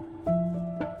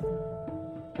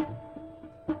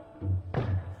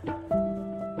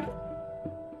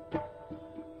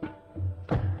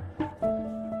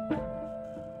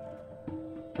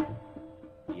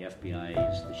 The FBI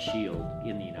is the shield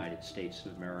in the United States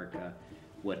of America.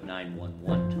 What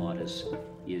 911 taught us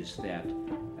is that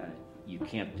you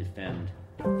can't defend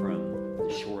from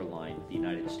the shoreline of the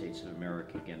United States of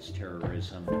America against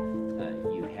terrorism.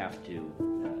 You have to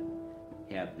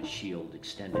have the shield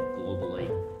extended globally.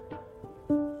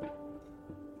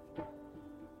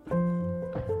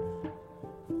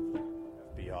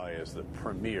 FBI is the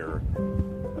premier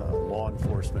law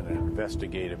enforcement and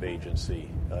investigative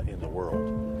agency in the world.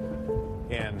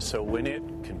 And so when it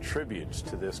contributes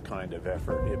to this kind of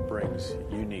effort, it brings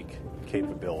unique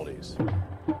capabilities.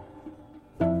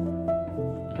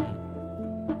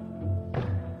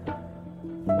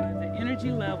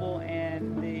 energy level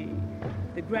and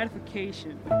the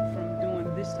gratification from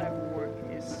doing this type of work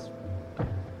is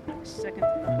second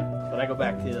to none. When I go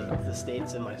back to the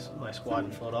States and my squad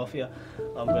in Philadelphia,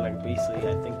 I'm going to basically,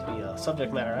 I think, to be a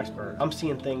subject matter expert. I'm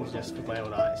seeing things just with my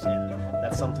own eyes, and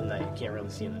that's something that you can't really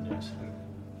see in the news.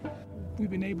 We've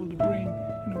been able to bring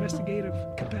an investigative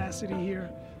capacity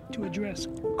here to address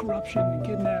corruption and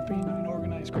kidnapping and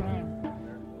organized crime.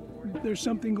 There's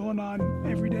something going on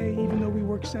every day, even though we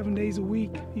work 7 days a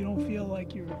week. You don't feel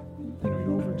like you're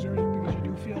overexerting, because you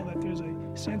do feel that there's a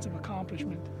sense of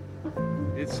accomplishment.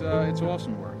 It's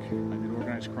awesome work. I did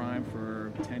organized crime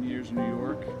for 10 years in New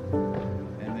York,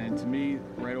 and then to me,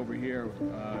 right over here,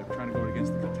 trying to go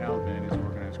against the Taliban is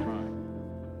organized crime.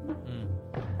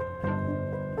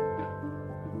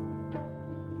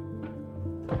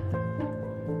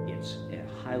 It's a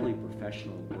highly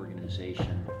professional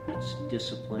organization. It's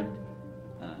disciplined,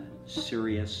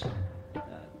 serious,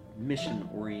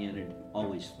 mission-oriented,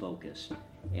 always focused.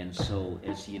 And so,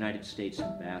 as the United States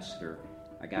ambassador,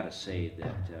 I got to say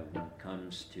that when it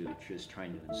comes to just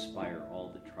trying to inspire all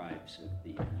the tribes of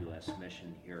the U.S.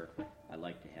 mission here, I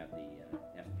like to have the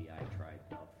FBI tribe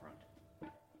out front.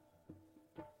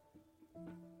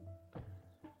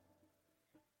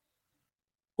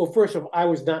 Well, first of all, I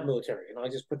was not military, and I'll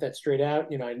just put that straight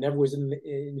out. I never was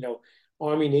in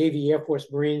Army, Navy, Air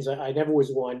Force, Marines. I never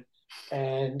was one.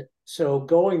 And so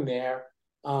going there,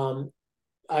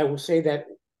 I will say that,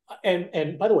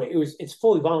 and by the way, it's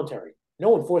fully voluntary. No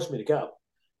one forced me to go.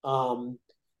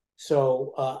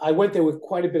 So I went there with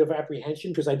quite a bit of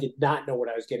apprehension because I did not know what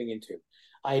I was getting into.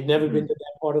 I had never been to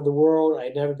that part of the world. I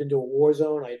had never been to a war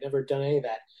zone. I had never done any of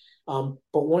that.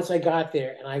 But once I got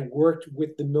there and I worked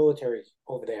with the military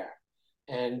over there,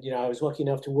 and I was lucky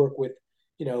enough to work with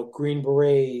Green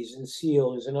Berets and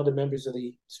SEALs and other members of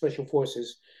the Special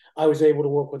Forces. I was able to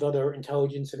work with other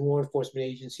intelligence and law enforcement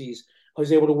agencies. I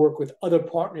was able to work with other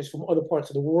partners from other parts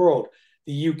of the world.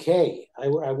 The UK,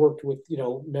 I worked with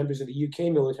members of the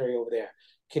UK military over there,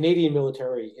 Canadian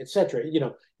military, etc.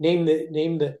 Name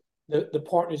the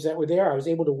partners that were there. I was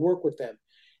able to work with them,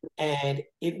 and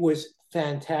it was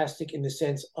fantastic in the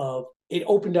sense of it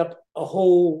opened up a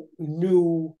whole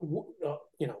new,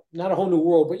 not a whole new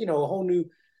world, but a whole new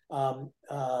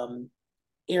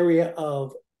area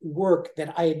of work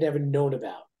that I had never known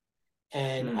about.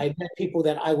 And I met people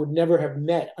that I would never have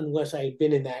met unless I had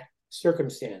been in that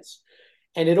circumstance.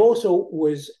 And it also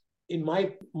was, in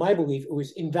my belief, it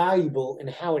was invaluable in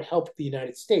how it helped the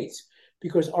United States,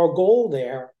 because our goal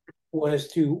there was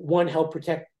to, one, help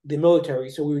protect the military.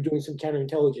 So we were doing some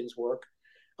counterintelligence work,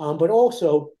 but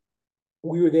also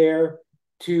we were there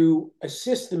to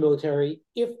assist the military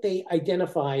if they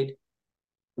identified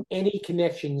any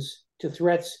connections to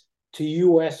threats to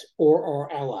U.S. or our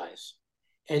allies.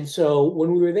 And so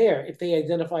when we were there, if they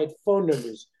identified phone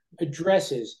numbers,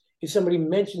 addresses, if somebody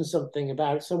mentioned something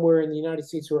about somewhere in the United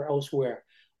States or elsewhere,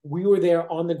 we were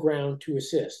there on the ground to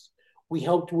assist. We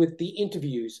helped with the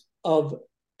interviews of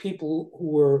people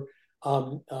who were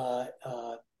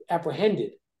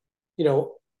apprehended,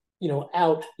 who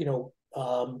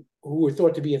were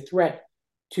thought to be a threat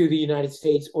to the United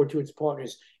States or to its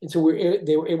partners. And so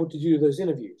they were able to do those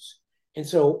interviews. And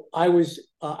so I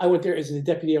went there as the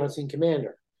deputy on-scene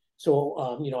commander. So,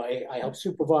 I helped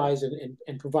supervise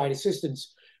and provide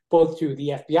assistance both to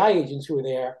the FBI agents who were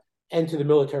there and to the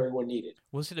military when needed.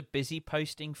 Was it a busy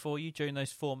posting for you during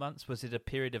those 4 months? Was it a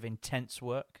period of intense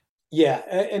work? Yeah,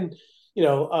 and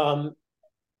there are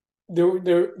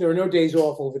no days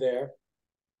off over there.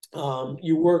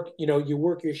 You work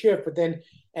your shift, but then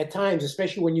at times,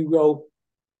 especially when you go,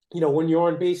 when you're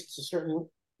on base, it's a certain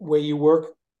way you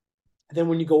work. Then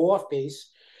when you go off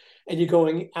base and you're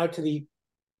going out to the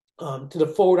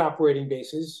forward operating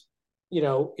bases,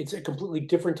 it's a completely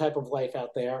different type of life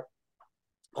out there.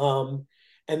 And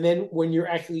then when you're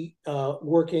actually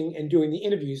working and doing the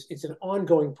interviews, it's an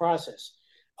ongoing process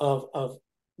of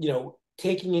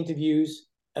taking interviews,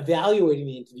 evaluating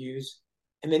the interviews,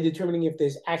 and then determining if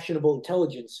there's actionable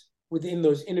intelligence within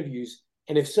those interviews.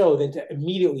 And if so, then to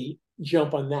immediately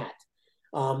jump on that.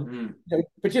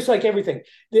 But just like everything,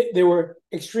 there were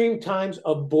extreme times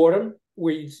of boredom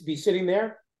where you'd be sitting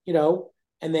there,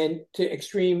 and then to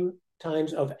extreme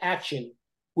times of action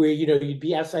where, you'd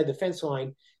be outside the fence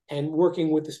line and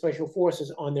working with the special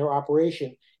forces on their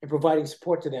operation and providing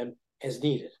support to them as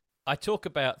needed. I talk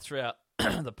about throughout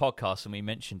the podcast, and we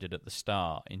mentioned it at the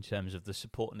start, in terms of the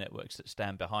support networks that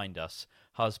stand behind us,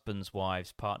 husbands,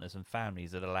 wives, partners and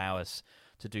families that allow us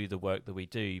to do the work that we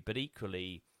do. But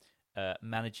equally,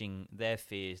 managing their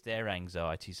fears, their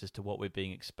anxieties as to what we're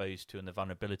being exposed to and the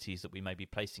vulnerabilities that we may be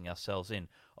placing ourselves in.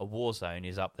 A war zone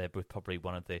is up there with probably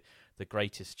one of the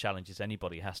greatest challenges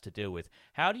anybody has to deal with.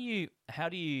 How do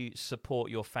you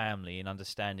support your family in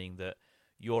understanding that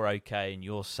you're okay and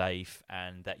you're safe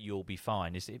and that you'll be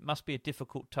fine? It must be a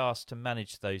difficult task to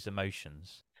manage those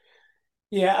emotions.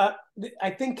 Yeah,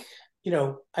 I think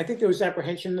there was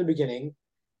apprehension in the beginning,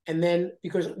 and then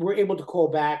because we're able to call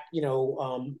back, we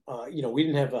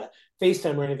didn't have a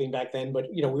FaceTime or anything back then, but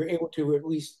we were able to at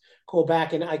least call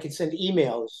back, and I could send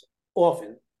emails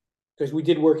often because we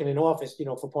did work in an office,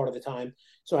 for part of the time,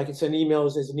 so I could send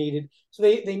emails as needed. So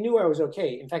they knew I was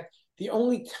okay. In fact, the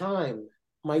only time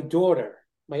my daughter,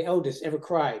 my eldest, ever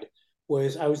cried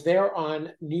was I was there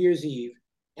on New Year's Eve,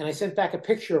 and I sent back a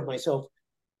picture of myself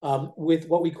with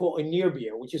what we call a near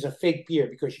beer, which is a fake beer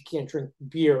because you can't drink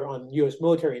beer on U.S.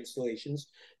 military installations.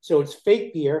 So it's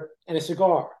fake beer and a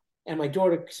cigar. And my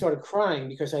daughter started crying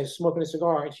because I was smoking a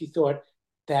cigar, and she thought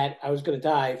that I was going to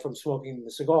die from smoking the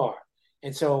cigar.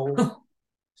 And so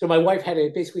my wife had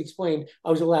to basically explain I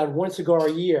was allowed one cigar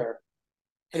a year,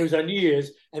 and it was on New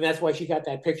Year's, and that's why she got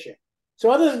that picture.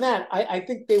 So other than that, I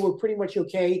think they were pretty much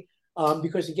okay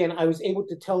because, again, I was able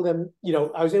to tell them,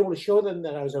 I was able to show them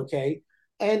that I was okay.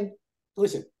 And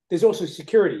listen, there's also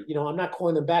security. I'm not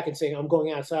calling them back and saying I'm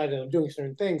going outside and I'm doing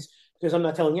certain things because I'm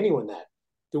not telling anyone that.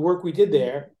 The work we did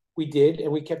there, we did,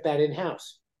 and we kept that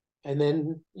in-house. And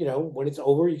then, when it's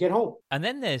over, you get home. And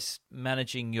then there's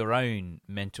managing your own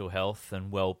mental health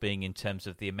and well-being in terms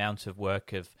of the amount of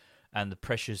work and the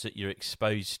pressures that you're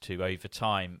exposed to over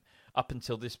time. Up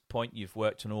until this point, you've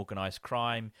worked on organised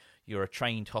crime. You're a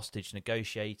trained hostage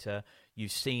negotiator.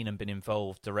 You've seen and been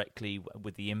involved directly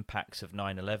with the impacts of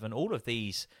 9/11. All of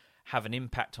these have an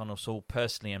impact on us all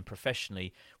personally and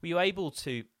professionally. Were you able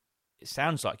to, it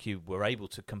sounds like you were able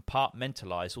to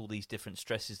compartmentalize all these different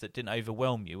stresses that didn't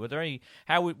overwhelm you. Were there any,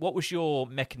 what was your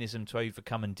mechanism to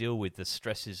overcome and deal with the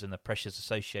stresses and the pressures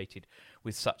associated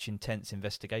with such intense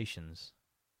investigations?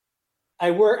 I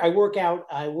work out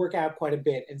quite a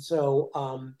bit. And so,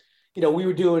 we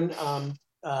were doing,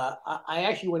 I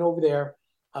actually went over there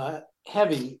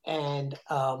heavy. And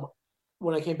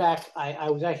when I came back,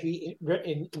 I was actually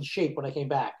in shape when I came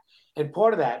back. And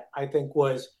part of that, I think,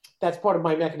 that's part of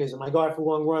my mechanism. I go out for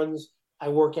long runs, I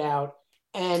work out,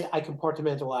 and I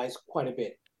compartmentalize quite a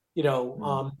bit.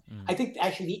 I think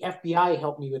actually the FBI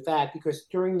helped me with that because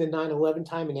during the 9/11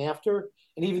 time and after,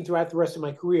 and even throughout the rest of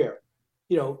my career,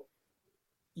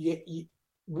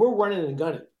 we're running and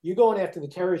gunning. You're going after the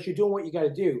terrorists. You're doing what you got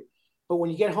to do. But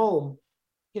when you get home,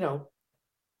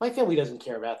 my family doesn't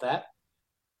care about that.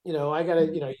 I gotta,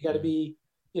 you got to be,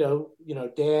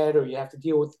 dad, or you have to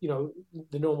deal with,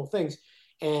 the normal things.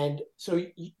 And so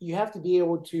you have to be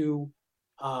able to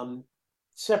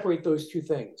separate those two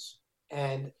things.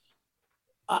 And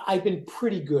I've been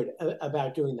pretty good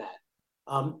about doing that.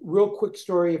 Real quick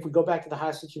story. If we go back to the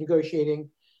hostage negotiating,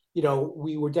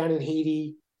 we were down in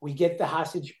Haiti. We get the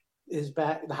hostage is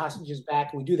back. The hostage is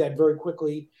back. And we do that very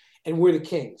quickly. And we're the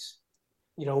kings.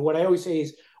 What I always say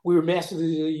is we were masters of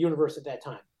the universe at that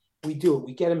time. We do it.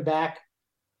 We get him back.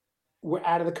 We're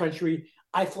out of the country.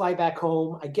 I fly back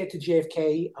home. I get to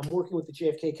JFK. I'm working with the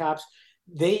JFK cops.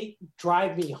 They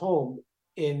drive me home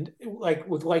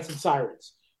with lights and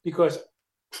sirens because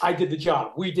I did the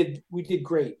job. We did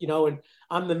great, and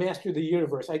I'm the master of the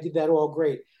universe. I did that all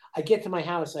great. I get to my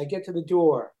house. I get to the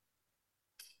door,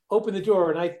 open the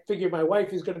door, and I figure my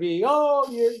wife is going to be, oh,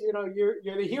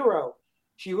 you're the hero.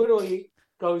 She literally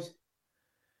goes,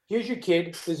 here's your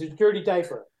kid. There's a dirty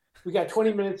diaper. We got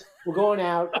 20 minutes. We're going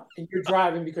out, and you're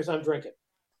driving because I'm drinking.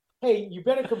 Hey, you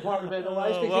better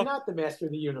compartmentalize because you're not the master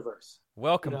of the universe.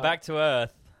 Welcome back to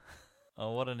Earth.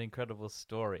 Oh, what an incredible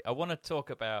story. I want to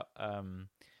talk about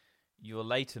your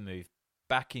later move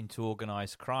back into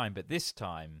organised crime, but this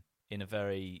time in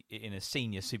a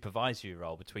senior supervisory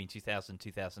role between 2000 and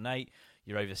 2008.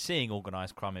 You're overseeing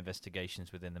organised crime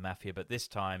investigations within the Mafia, but this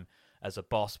time as a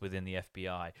boss within the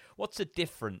FBI. What's the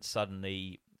difference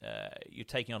suddenly? You're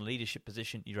taking on a leadership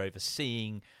position, you're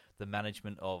overseeing the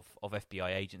management of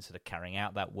FBI agents that are carrying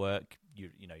out that work.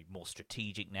 You're more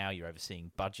strategic now, you're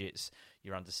overseeing budgets,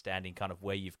 you're understanding kind of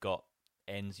where you've got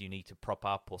ends you need to prop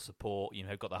up or support.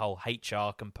 You've got the whole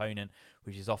HR component,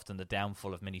 which is often the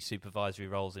downfall of many supervisory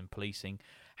roles in policing.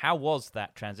 How was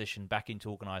that transition back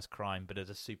into organised crime, but at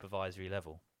a supervisory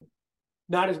level?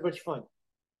 Not as much fun.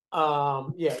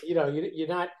 You're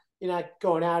not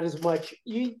going out as much.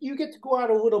 You get to go out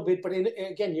a little bit, but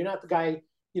again, you're not the guy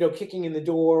kicking in the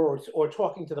door or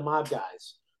talking to the mob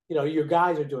guys. Your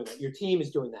guys are doing that. Your team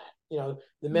is doing that.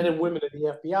 The men and women of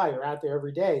the FBI are out there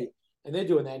every day and they're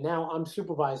doing that. Now I'm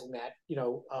supervising that, in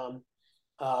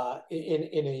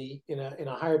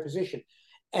a higher position,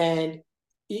 and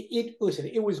listen,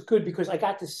 it was good because I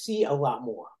got to see a lot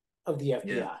more of the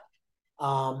FBI.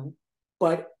 Yeah.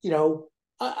 But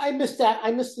I missed that.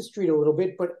 I missed the street a little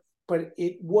bit, but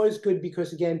it was good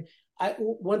because, again,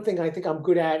 one thing I think I'm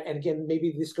good at, and again,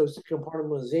 maybe this goes to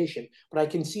compartmentalization, but I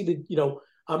can see that,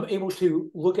 I'm able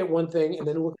to look at one thing and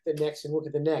then look at the next and look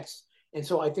at the next. And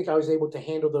so I think I was able to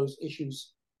handle those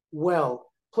issues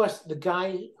well. Plus, the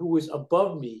guy who was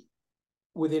above me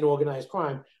within organized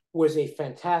crime was a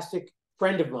fantastic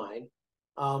friend of mine,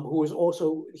 who was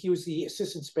he was the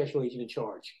assistant special agent in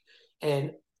charge.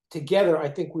 And together, I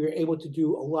think we were able to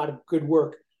do a lot of good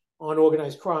work on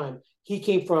organized crime. He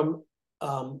came from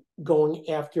going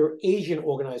after Asian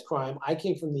organized crime. I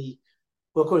came from the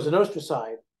La Cosa Nostra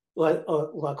side.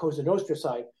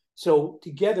 So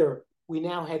together, we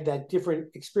now had that different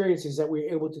experiences that we were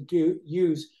able to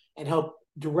use and help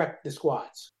direct the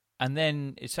squads. And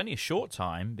then it's only a short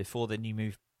time before then you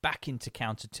move back into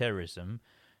counterterrorism,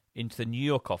 into the New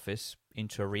York office,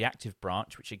 into a reactive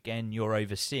branch, which again you're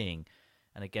overseeing.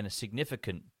 And again, a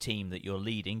significant team that you're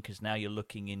leading, because now you're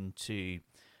looking into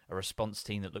a response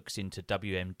team that looks into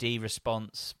WMD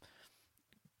response,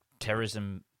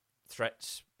 terrorism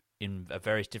threats in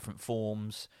various different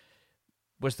forms.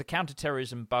 Was the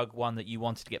counterterrorism bug one that you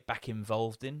wanted to get back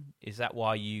involved in? Is that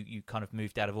why you kind of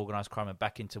moved out of organised crime and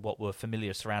back into what were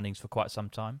familiar surroundings for quite some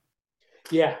time?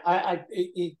 Yeah,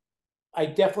 I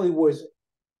definitely was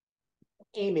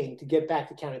aiming to get back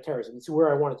to counterterrorism. It's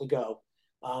where I wanted to go.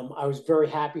 I was very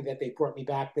happy that they brought me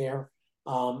back there.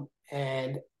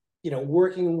 And,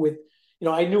 working with,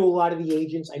 I knew a lot of the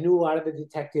agents. I knew a lot of the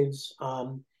detectives. I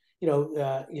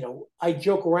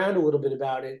joke around a little bit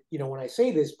about it, when I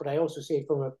say this, but I also say it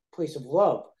from a place of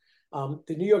love.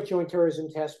 The New York Joint Terrorism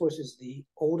Task Force is the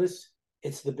oldest,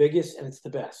 it's the biggest, and it's the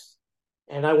best.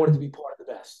 And I wanted to be part of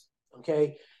the best.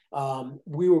 Okay.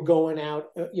 We were going out,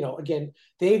 again,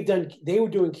 they were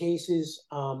doing cases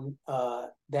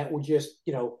that were just,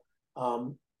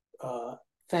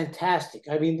 fantastic.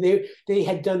 I mean, they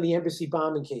had done the embassy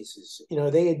bombing cases.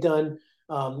 They had done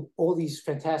all these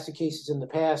fantastic cases in the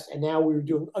past, and now we were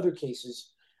doing other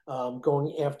cases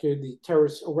going after the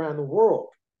terrorists around the world,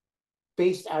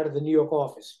 based out of the New York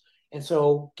office. And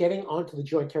so, getting onto the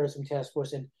Joint Terrorism Task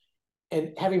Force and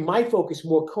having my focus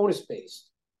more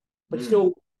CONUS-based, but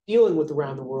still dealing with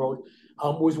around the world,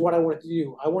 was what I wanted to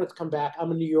do. I wanted to come back.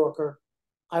 I'm a New Yorker.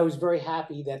 I was very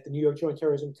happy that the New York Joint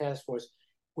Terrorism Task Force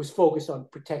was focused on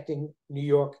protecting New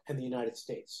York and the United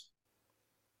States.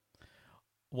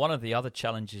 One of the other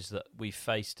challenges that we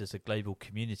faced as a global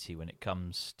community when it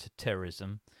comes to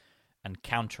terrorism and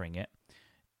countering it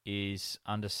is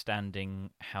understanding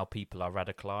how people are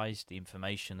radicalized, the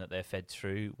information that they're fed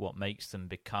through, what makes them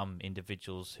become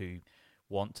individuals who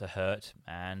want to hurt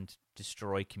and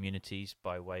destroy communities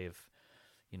by way of,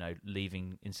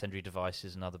 leaving incendiary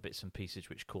devices and other bits and pieces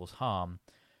which cause harm.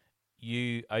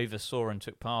 You oversaw and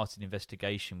took part in an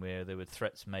investigation where there were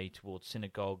threats made towards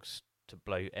synagogues to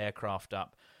blow aircraft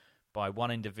up by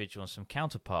one individual and some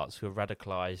counterparts who are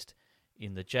radicalized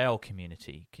in the jail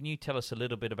community. Can you tell us a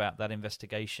little bit about that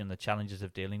investigation, the challenges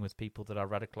of dealing with people that are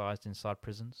radicalized inside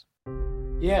prisons?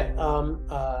 Yeah,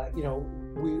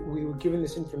 we were given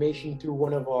this information through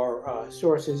one of our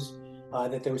sources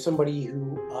that there was somebody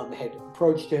who had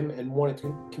approached him and wanted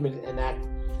to commit an act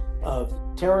of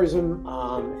terrorism.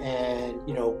 And,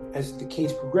 as the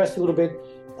case progressed a little bit,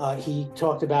 he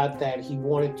talked about that he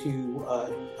wanted to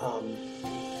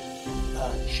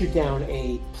shoot down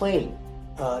a plane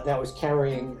that was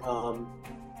carrying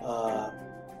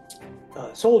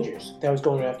soldiers that was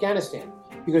going to Afghanistan,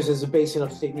 because there's a base in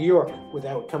upstate New York where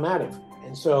that would come out of.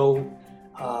 And so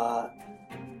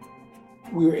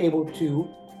we were able to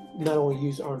not only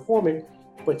use our informant,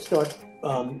 but start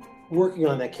working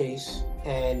on that case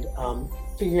and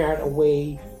figuring out a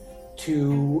way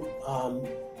to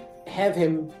have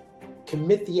him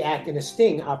commit the act in a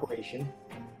sting operation,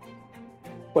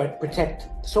 but protect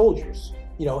soldiers,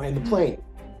 and the plane.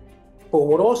 But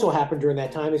what also happened during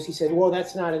that time is he said, well,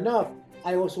 that's not enough.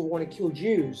 I also want to kill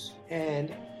Jews.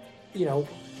 And,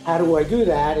 how do I do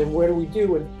that? And where do we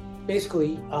do? And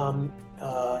basically,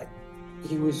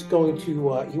 he was going to,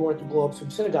 he wanted to blow up some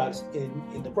synagogues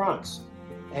in the Bronx.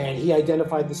 And he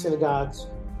identified the synagogues.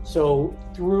 So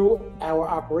through our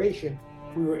operation,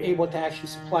 we were able to actually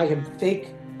supply him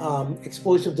fake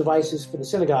explosive devices for the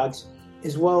synagogues,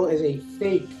 as well as a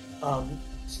fake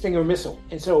Stinger missile.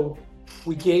 And so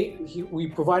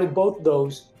we provided both of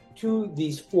those to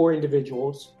these 4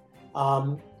 individuals.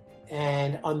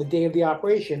 And on the day of the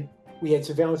operation, We had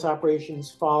surveillance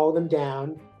operations follow them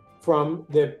down from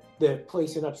the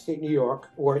place in upstate New York,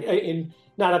 or in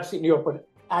not upstate New York, but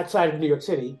outside of New York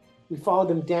City. We followed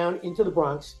them down into the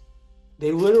Bronx.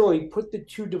 They literally put the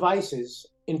 2 devices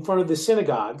in front of the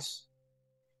synagogues.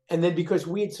 And then because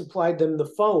we had supplied them the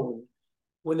phone,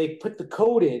 when they put the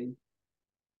code in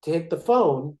to hit the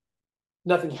phone,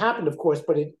 nothing happened, of course,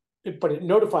 but it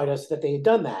notified us that they had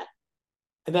done that.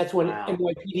 And that's when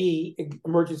NYPD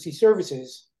Emergency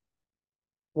Services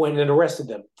went and arrested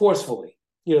them forcefully.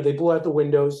 They blew out the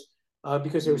windows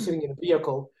because they were sitting in a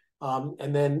vehicle,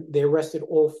 and then they arrested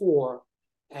all 4.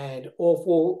 And all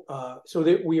 4,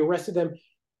 we arrested them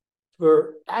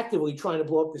for actively trying to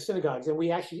blow up the synagogues. And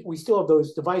we still have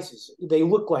those devices. They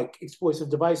look like explosive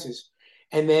devices.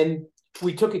 And then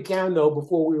we took it down, though,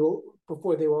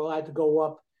 before they were allowed to go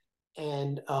up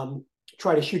and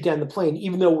try to shoot down the plane,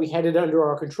 even though we had it under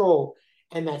our control.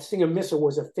 And that Stinger missile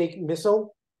was a fake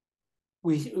missile.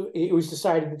 It was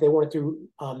decided that they wanted to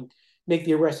make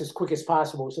the arrest as quick as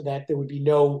possible so that there would be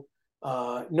no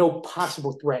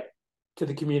possible threat to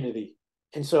the community.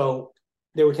 And so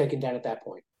they were taken down at that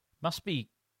point. Must be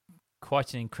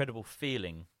quite an incredible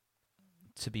feeling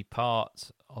to be part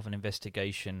of an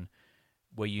investigation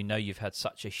where you've had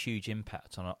such a huge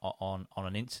impact on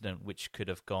an incident which could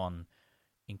have gone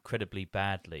incredibly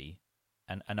badly,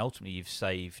 and ultimately you've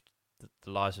saved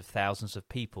the lives of thousands of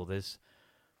people. There's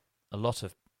a lot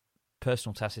of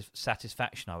personal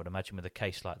satisfaction, I would imagine, with a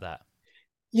case like that.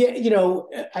 Yeah,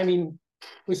 I mean,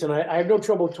 listen, I have no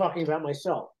trouble talking about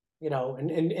myself, and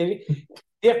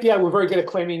the FBI were very good at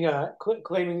claiming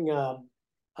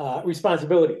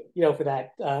responsibility, for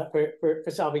that,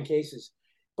 for solving cases.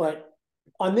 But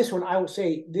on this one, I will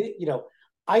say,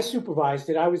 I supervised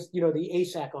it. I was, the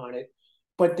ASAC on it.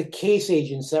 But the case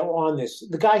agents that were on this,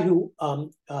 the guy who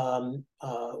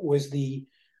was the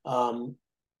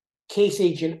case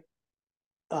agent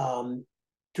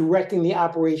directing the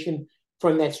operation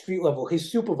from that street level,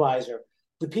 his supervisor,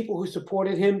 the people who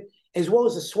supported him, as well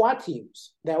as the SWAT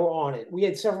teams that were on it. We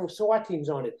had several SWAT teams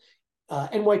on it,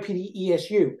 NYPD,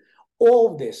 ESU.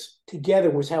 All of this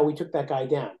together was how we took that guy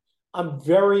down. I'm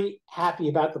very happy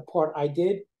about the part I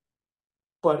did,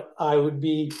 but I would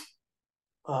be,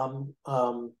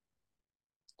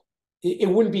 it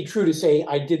wouldn't be true to say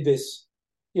I did this,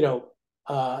 that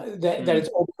it's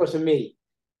all because of me.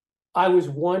 I was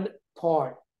one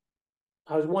part.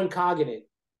 I was one cog in it,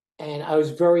 and I was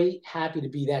very happy to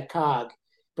be that cog.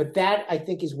 But that, I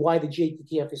think, is why the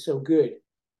JTTF is so good,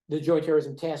 the Joint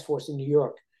Terrorism Task Force in New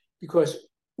York, because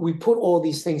we put all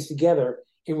these things together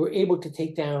and we're able to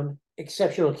take down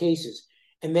exceptional cases.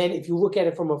 And then if you look at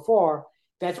it from afar,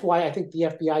 that's why I think the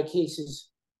FBI cases,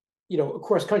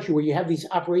 across country, where you have these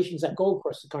operations that go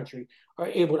across the country, are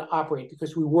able to operate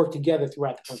because we work together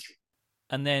throughout the country.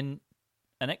 And then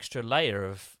an extra layer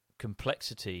of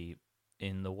complexity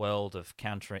in the world of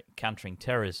countering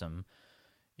terrorism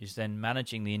is then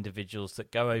managing the individuals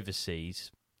that go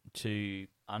overseas to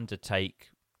undertake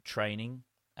training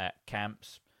at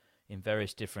camps in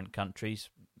various different countries.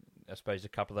 I suppose a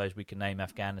couple of those we can name,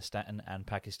 Afghanistan and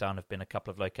Pakistan, have been a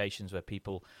couple of locations where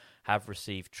people have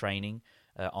received training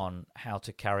on how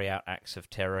to carry out acts of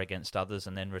terror against others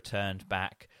and then returned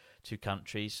back to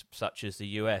countries such as the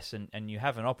US. And you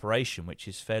have an operation which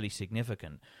is fairly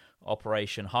significant,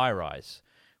 Operation High Rise,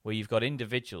 where you've got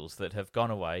individuals that have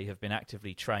gone away, have been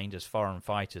actively trained as foreign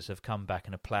fighters, have come back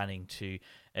and are planning to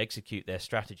execute their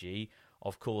strategy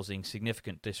of causing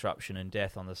significant disruption and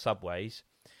death on the subways.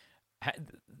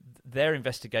 Their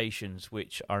investigations,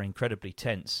 which are incredibly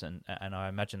tense, and I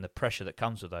imagine the pressure that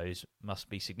comes with those must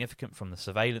be significant, from the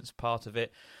surveillance part of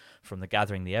it, from the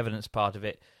gathering the evidence part of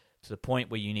it, to the point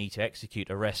where you need to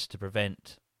execute arrests to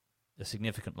prevent a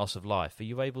significant loss of life. Are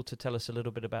you able to tell us a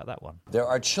little bit about that one? There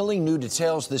are chilling new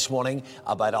details this morning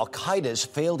about Al-Qaeda's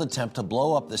failed attempt to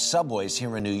blow up the subways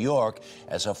here in New York,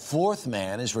 as a fourth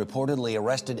man is reportedly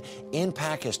arrested in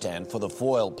Pakistan for the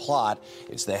foiled plot.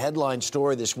 It's the headline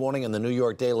story this morning in the New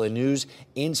York Daily News.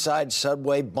 Inside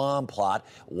subway bomb plot.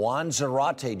 Juan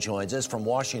Zarate joins us from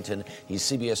Washington. He's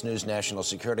CBS News national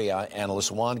security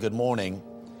analyst. Juan, good morning.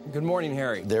 Good morning,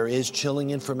 Harry. There is chilling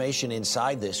information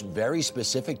inside this, very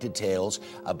specific details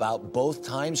about both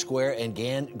Times Square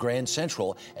and Grand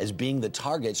Central as being the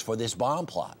targets for this bomb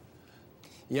plot.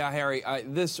 Yeah, Harry,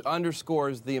 this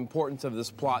underscores the importance of this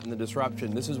plot and the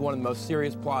disruption. This is one of the most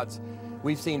serious plots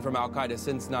we've seen from Al-Qaeda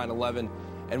since 9/11,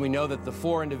 and we know that the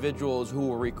four individuals who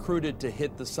were recruited to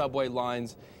hit the subway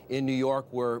lines in New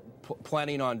York were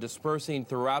planning on dispersing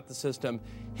throughout the system,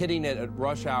 hitting it at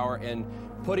rush hour, and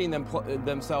putting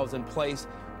themselves in place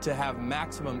to have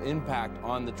maximum impact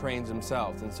on the trains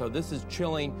themselves. And so this is a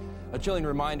chilling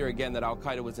reminder again that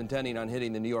Al-Qaeda was intending on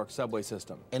hitting the New York subway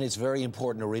system. And it's very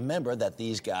important to remember that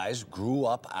these guys grew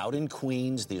up out in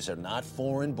Queens. These are not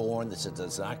foreign born. This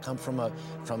does not come from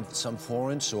some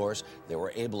foreign source. They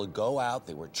were able to go out.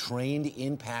 They were trained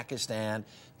in Pakistan,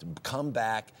 to come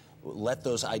back, let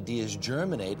those ideas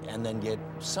germinate, and then get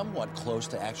somewhat close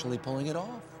to actually pulling it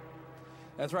off.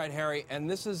 That's right, Harry. And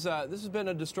this has been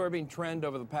a disturbing trend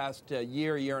over the past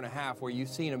year and a half, where you've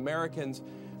seen Americans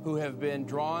who have been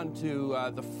drawn to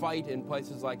the fight in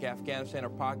places like Afghanistan or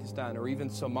Pakistan or even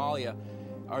Somalia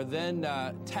are then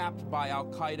tapped by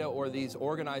Al-Qaeda or these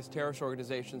organized terrorist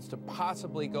organizations to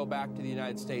possibly go back to the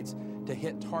United States to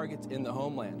hit targets in the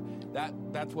homeland.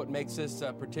 That's what makes this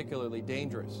particularly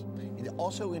dangerous. It's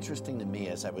also interesting to me,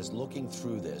 as I was looking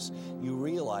through this, you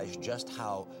realize just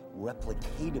how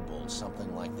replicatable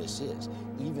something like this is.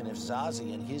 Even if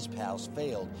Zazi and his pals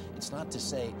failed, it's not to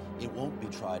say it won't be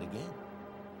tried again.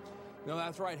 No,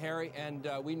 that's right, Harry. And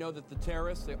we know that the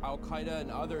terrorists, Al-Qaeda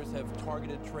and others, have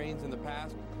targeted trains in the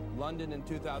past. London in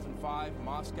 2005,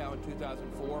 Moscow in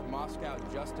 2004, Moscow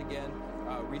just again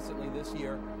recently this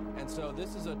year. And so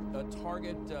this is a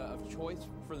target of choice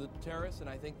for the terrorists, and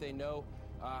I think they know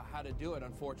how to do it,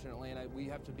 unfortunately, and we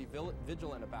have to be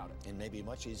vigilant about it. And maybe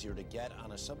much easier to get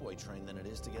on a subway train than it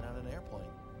is to get on an airplane.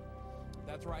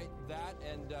 That's right, that,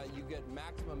 and you get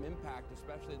maximum impact,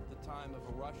 especially at the time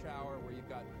of a rush hour where you've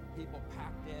got people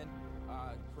packed in,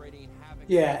 creating havoc.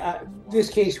 Yeah, this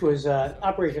case was,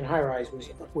 Operation High Rise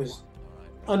was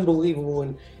unbelievable,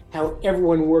 in how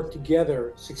everyone worked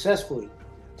together successfully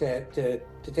to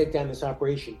take down this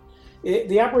operation.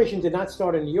 The operation did not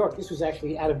start in New York. This was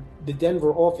actually out of the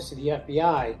Denver office of the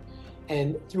FBI,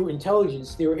 and through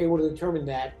intelligence, they were able to determine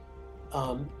that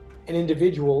an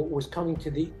individual was coming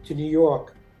to New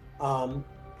York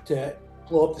to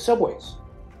blow up the subways.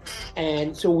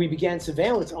 And so we began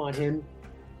surveillance on him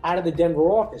out of the Denver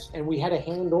office, and we had to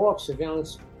hand off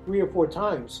surveillance 3 or 4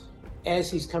 times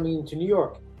as he's coming into New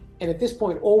York. And at this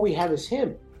point, all we have is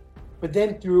him. But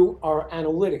then through our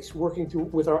analytics, working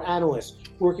with our analysts,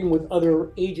 working with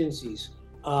other agencies,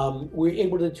 we're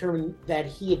able to determine that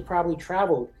he had probably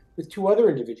traveled with 2 other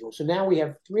individuals. So now we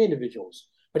have 3 individuals,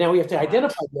 but now we have to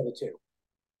identify the other 2.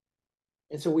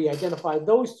 And so we identified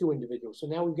those 2 individuals. So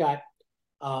now we've got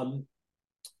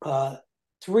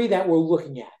 3 that we're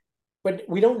looking at. But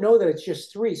we don't know that it's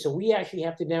just 3. So we actually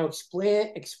have to now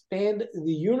expand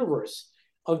the universe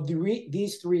of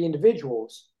these 3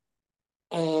 individuals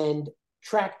and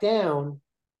track down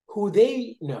who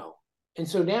they know. And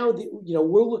so now,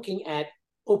 we're looking at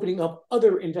opening up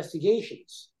other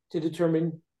investigations to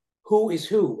determine who is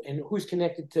who and who's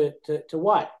connected to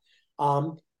what.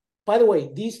 By the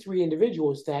way, these 3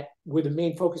 individuals that were the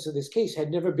main focus of this case had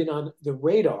never been on the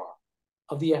radar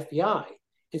of the FBI.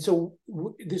 And so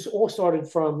this all started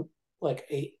from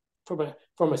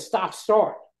a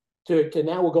stop-start to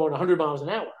now we're going 100 miles an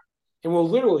hour. And we're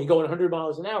literally going 100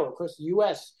 miles an hour across the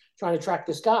U.S. trying to track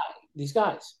these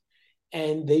guys.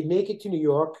 And they make it to New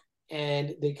York,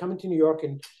 and they come into New York,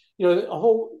 and a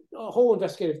whole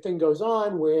investigative thing goes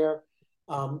on where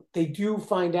they do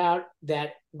find out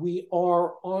that we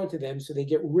are onto them, so they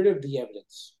get rid of the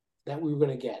evidence that we were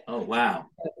going to get. Oh, wow.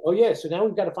 Oh, yeah. So now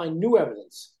we've got to find new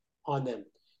evidence on them.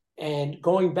 And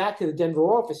going back to the Denver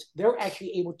office, they're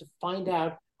actually able to find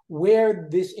out where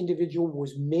this individual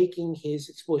was making his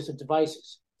explosive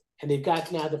devices. And they've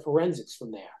got now the forensics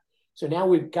from there. So now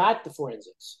we've got the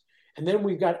forensics. And then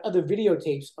we've got other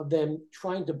videotapes of them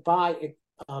trying to buy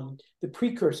the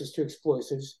precursors to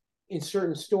explosives in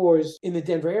certain stores in the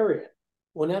Denver area.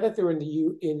 Well, now that they're in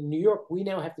New York, we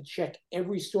now have to check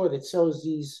every store that sells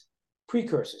these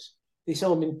precursors. They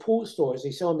sell them in pool stores.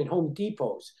 They sell them in Home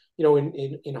Depots,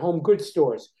 in home goods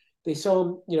stores. They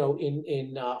sell them,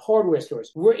 in hardware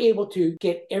stores. We're able to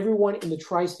get everyone in the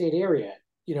tri-state area,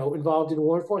 involved in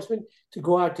law enforcement to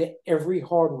go out to every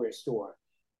hardware store,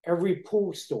 every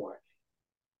pool store,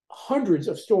 hundreds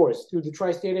of stores through the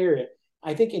tri-state area.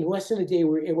 I think in less than a day,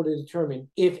 we were able to determine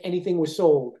if anything was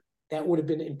sold that would have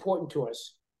been important to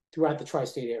us throughout the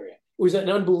tri-state area. It was an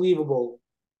unbelievable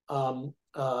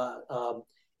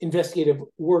investigative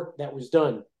work that was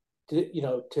done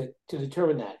to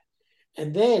determine that.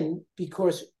 And then,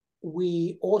 because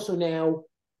we also now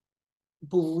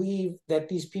believe that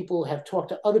these people have talked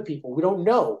to other people, we don't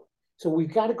know. So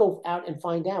we've got to go out and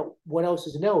find out what else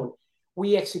is known.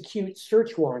 We execute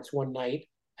search warrants one night.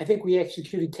 I think we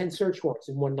executed 10 search warrants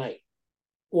in one night,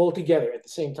 all together at the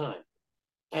same time.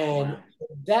 And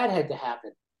that had to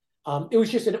happen. It was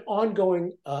just an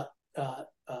ongoing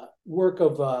work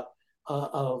of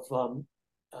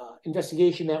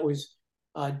investigation that was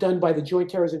done by the Joint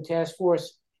Terrorism Task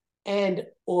Force and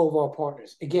all of our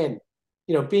partners. Again,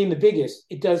 being the biggest,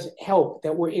 it does help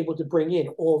that we're able to bring in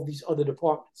all of these other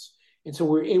departments. And so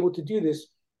we're able to do this.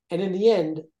 And in the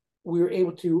end, we were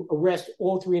able to arrest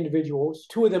all 3 individuals.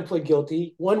 2 of them pled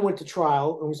guilty. 1 went to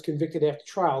trial and was convicted after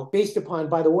trial based upon,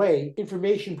 by the way,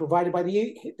 information provided by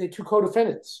the 2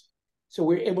 co-defendants. So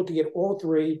we're able to get all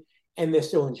 3, and they're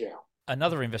still in jail.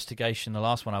 Another investigation, the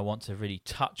last one I want to really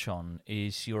touch on,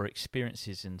 is your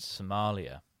experiences in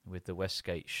Somalia with the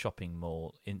Westgate shopping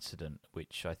mall incident,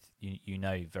 which you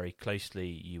know very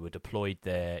closely. You were deployed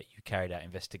there, you carried out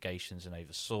investigations and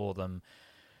oversaw them.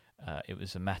 It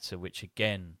was a matter which,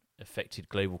 again, affected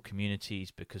global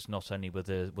communities because not only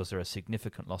was there a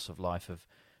significant loss of life of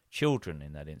children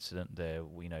in that incident, there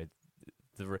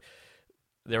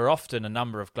are often a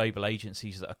number of global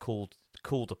agencies that are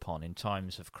called upon in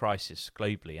times of crisis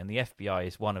globally, and the FBI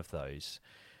is one of those.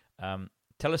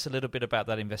 Tell us a little bit about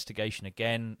that investigation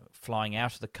again, flying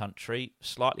out of the country,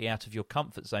 slightly out of your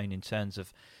comfort zone in terms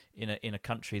of in a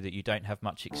country that you don't have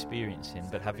much experience in,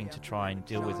 but having to try and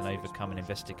deal with and overcome and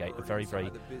investigate a very,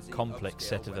 very complex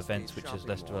set of events which has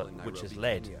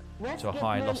led to a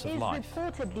high loss of life.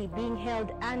 Reportedly being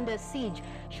held under siege.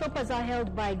 Shoppers are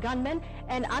held by gunmen,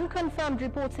 and unconfirmed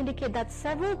reports indicate that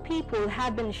several people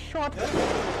have been shot.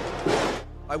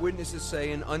 Eyewitnesses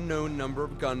say an unknown number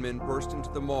of gunmen burst into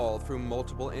the mall through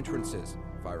multiple entrances,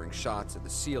 firing shots at the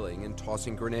ceiling and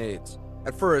tossing grenades.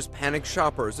 At first, panicked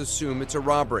shoppers assume it's a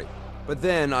robbery, but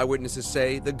then eyewitnesses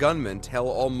say the gunmen tell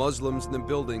all Muslims in the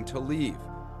building to leave,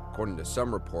 according to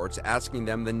some reports asking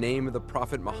them the name of the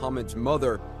Prophet Muhammad's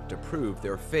mother to prove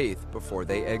their faith before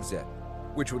they exit,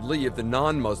 which would leave the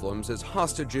non-Muslims as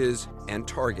hostages and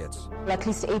targets. At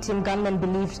least 18 gunmen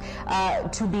believed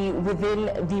to be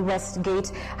within the West Gate,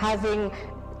 having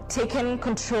taken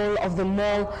control of the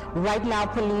mall. Right now,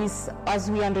 police,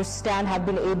 as we understand, have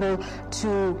been able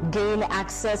to gain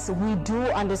access. We do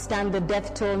understand the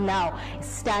death toll now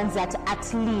stands at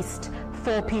least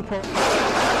 4 people.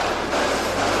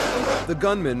 The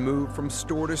gunmen move from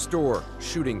store to store,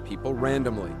 shooting people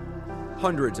randomly.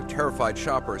 Hundreds of terrified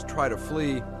shoppers try to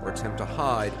flee or attempt to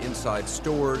hide inside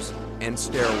stores and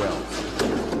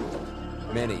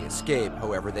stairwells. Many escape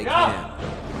however they can.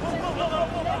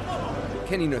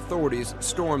 Kenyan authorities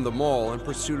storm the mall in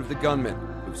pursuit of the gunmen,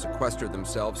 who've sequestered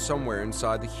themselves somewhere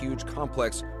inside the huge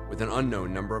complex with an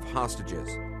unknown number of hostages.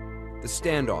 The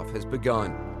standoff has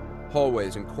begun.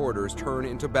 Hallways and corridors turn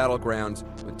into battlegrounds,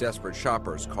 with desperate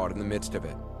shoppers caught in the midst of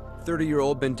it.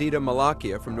 30-year-old Bendita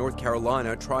Malakia from North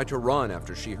Carolina tried to run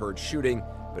after she heard shooting,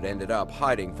 but ended up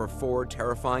hiding for 4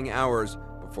 terrifying hours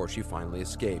before she finally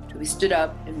escaped. We stood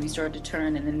up and we started to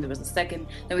turn, and then there was a second,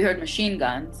 then we heard machine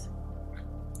guns.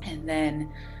 And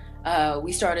then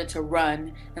we started to run,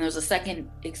 and there was a second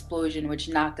explosion which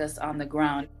knocked us on the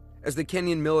ground. As the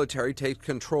Kenyan military takes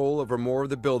control over more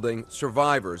of the building,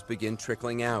 survivors begin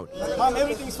trickling out. Mom,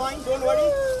 everything's fine. Don't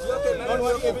worry. Don't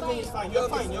worry, everything is fine. You're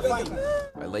fine. You're fine.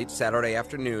 By late Saturday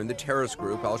afternoon, the terrorist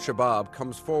group Al-Shabaab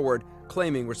comes forward,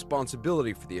 claiming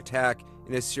responsibility for the attack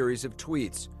in a series of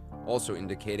tweets, also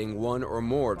indicating one or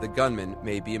more of the gunmen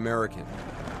may be American.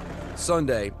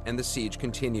 Sunday, and the siege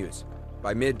continues.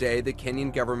 By midday, the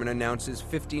Kenyan government announces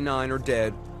 59 are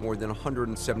dead, more than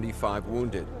 175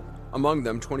 wounded. Among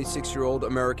them, 26-year-old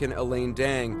American Elaine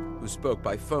Dang, who spoke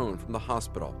by phone from the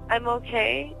hospital. I'm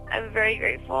okay. I'm very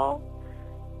grateful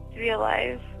to be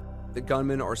alive. The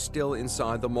gunmen are still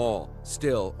inside the mall,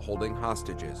 still holding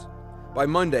hostages. By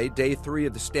Monday, day 3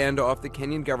 of the standoff, the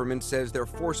Kenyan government says their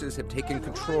forces have taken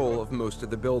control of most of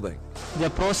the building.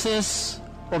 The process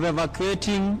of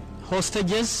evacuating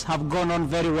hostages have gone on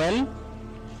very well.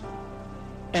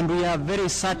 And we are very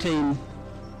certain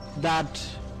that,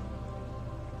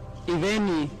 if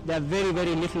any, there are very,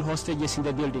 very little hostages in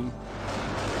the building.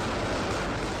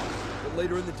 But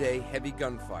later in the day, heavy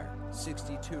gunfire.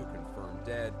 62 confirmed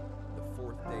dead. The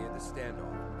 4th day of the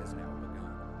standoff has now begun.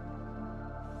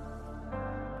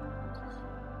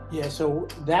 Yeah, so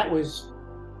that was,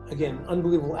 again,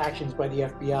 unbelievable actions by the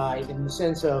FBI in the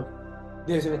sense of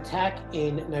there's an attack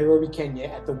in Nairobi, Kenya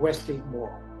at the Westgate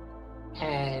Mall.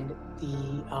 And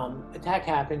the attack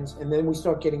happens, and then we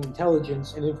start getting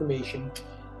intelligence and information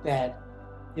that,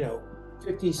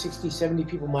 50, 60, 70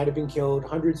 people might have been killed,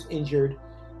 hundreds injured,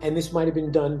 and this might have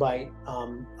been done by,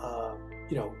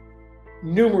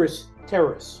 numerous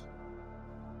terrorists.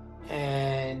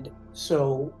 And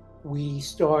so we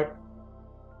start,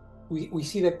 we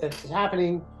see that that's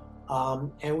happening,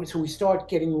 and so we start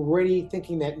getting ready,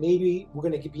 thinking that maybe we're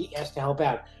going to be asked to help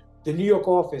out. The New York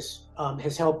office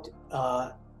has helped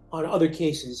on other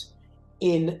cases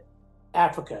in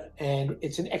Africa, and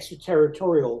it's an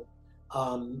extraterritorial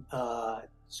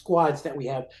squads that we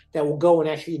have that will go and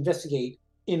actually investigate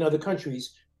in other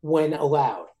countries when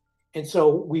allowed. And so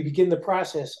we begin the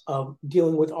process of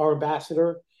dealing with our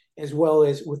ambassador as well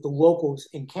as with the locals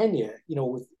in Kenya,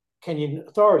 with Kenyan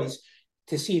authorities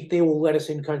to see if they will let us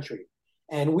in country.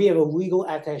 And we have a legal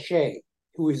attaché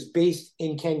who is based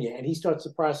in Kenya, and he starts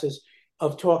the process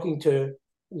of talking to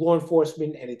law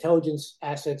enforcement and intelligence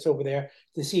assets over there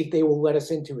to see if they will let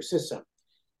us in to assist them.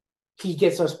 He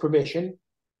gets us permission,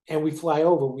 and we fly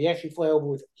over. We actually fly over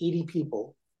with 80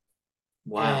 people.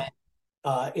 Wow.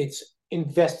 And, it's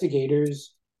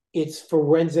investigators, it's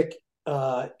forensic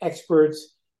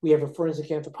experts. We have a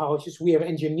forensic anthropologist. We have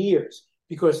engineers,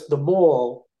 because the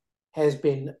mall has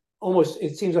been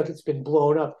it seems like it's been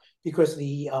blown up because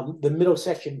the middle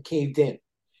section caved in.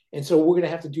 And so we're going to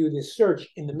have to do this search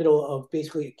in the middle of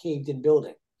basically a caved in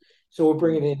building. So we're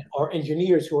bringing in our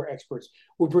engineers who are experts.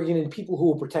 We're bringing in people who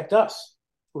will protect us.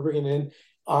 We're bringing in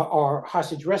our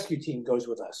hostage rescue team goes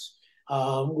with us.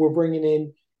 We're bringing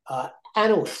in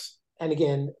analysts. And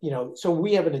again, so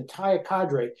we have an entire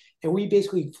cadre, and we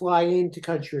basically fly into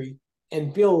country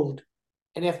and build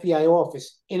an FBI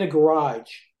office in a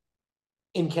garage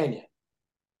in Kenya.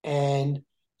 And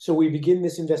so we begin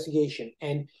this investigation.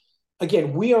 And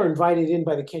again, we are invited in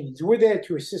by the Kenyans. We're there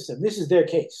to assist them. This is their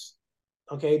case.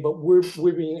 Okay, but we're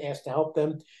being asked to help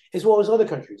them, as well as other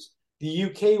countries. The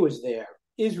UK was there,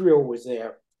 Israel was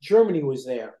there, Germany was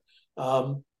there,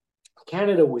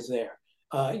 Canada was there.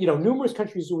 Numerous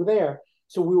countries were there.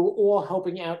 So we were all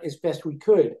helping out as best we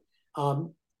could.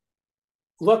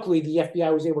 Luckily, the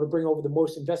FBI was able to bring over the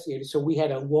most investigators, so we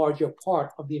had a larger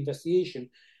part of the investigation.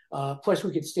 Plus,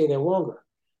 we could stay there longer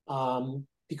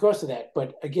because of that.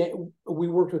 But again, we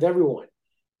worked with everyone.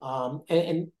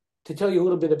 And to tell you a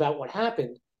little bit about what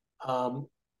happened,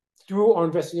 through our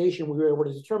investigation, we were able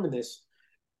to determine this.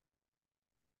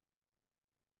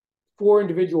 4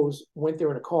 individuals went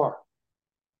there in a car.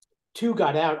 2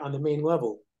 got out on the main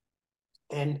level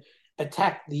and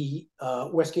attacked the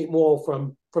Westgate Mall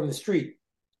from the street.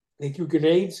 They threw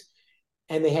grenades,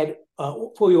 and they had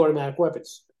fully automatic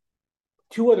weapons.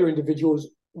 2 other individuals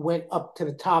went up to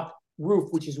the top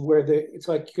roof, which is where it's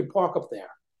like you could park up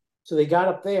there. So they got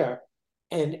up there,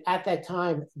 and at that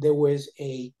time, there was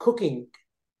a cooking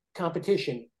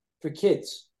competition for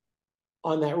kids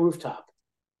on that rooftop.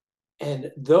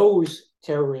 And those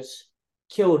terrorists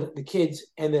killed the kids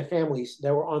and their families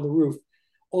that were on the roof.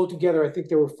 Altogether, I think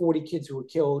there were 40 kids who were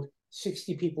killed,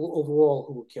 60 people overall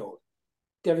who were killed.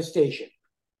 Devastation.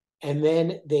 And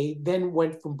then they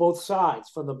went from both sides,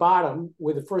 from the bottom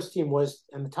where the first team was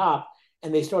and the top,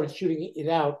 and they started shooting it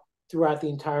out throughout the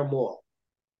entire mall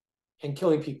and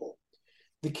killing people.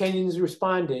 The Kenyans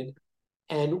responded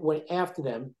and went after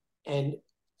them, and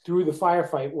through the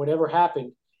firefight, whatever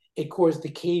happened, it caused the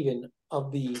cave-in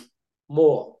of the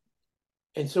mall.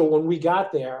 And so when we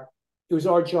got there, it was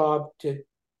our job to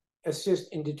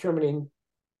assist in determining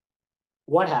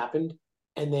what happened,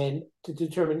 and then to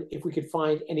determine if we could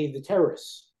find any of the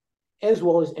terrorists, as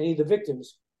well as any of the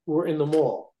victims who were in the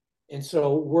mall. And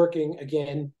so working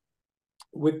again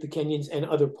with the Kenyans and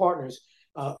other partners,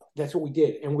 that's what we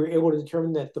did. And we were able to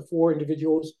determine that the 4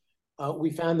 individuals, we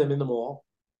found them in the mall.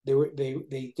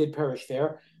 They did perish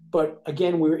there. But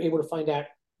again, we were able to find out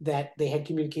that they had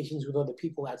communications with other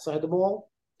people outside the mall.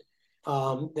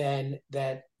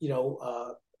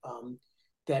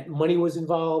 That money was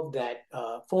involved, that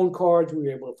phone cards, we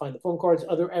were able to find the phone cards,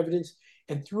 other evidence.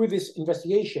 And through this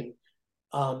investigation,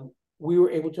 we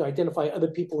were able to identify other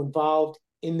people involved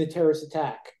in the terrorist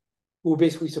attack who were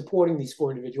basically supporting these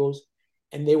 4 individuals,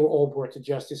 and they were all brought to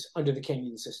justice under the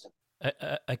Kenyan system.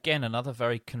 Again, another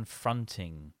very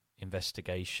confronting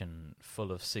investigation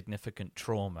full of significant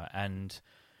trauma. And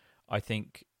I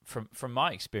think from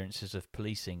my experiences of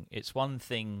policing, it's one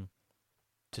thing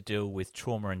to deal with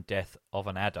trauma and death of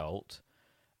an adult,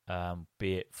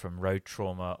 be it from road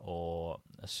trauma or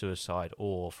a suicide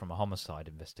or from a homicide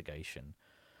investigation.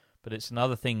 But it's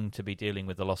another thing to be dealing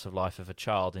with the loss of life of a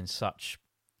child in such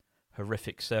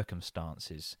horrific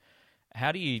circumstances.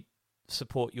 How do you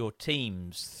support your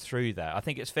teams through that? I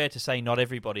think it's fair to say not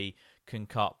everybody can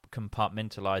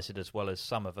compartmentalize it as well as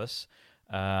some of us.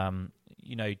 Do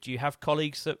you have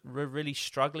colleagues that are really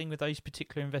struggling with those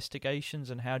particular investigations,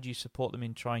 and how do you support them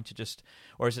in trying to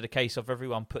or is it a case of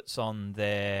everyone puts on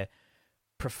their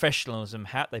professionalism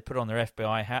hat, they put on their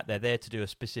FBI hat, they're there to do a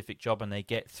specific job and they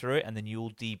get through it, and then you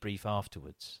all debrief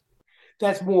afterwards?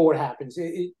 That's more what happens,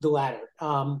 the latter.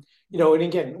 And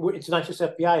again, it's not just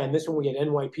FBI. On this one, we had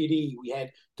NYPD, we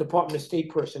had Department of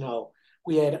State personnel,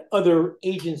 We had other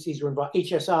agencies were involved.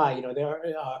 HSI,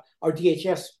 our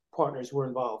DHS partners were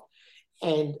involved.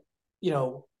 And,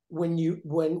 when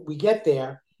we get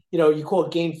there, you call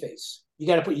it game face. You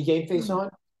got to put your game face on.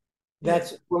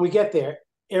 That's when we get there,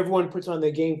 everyone puts on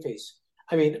their game face.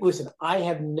 I mean, listen, I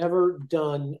have never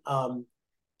done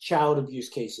child abuse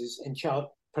cases and child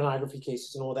pornography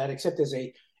cases and all that, except as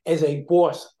a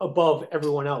boss above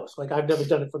everyone else. Like, I've never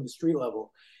done it from the street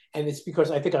level. And it's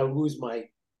because I think I lose my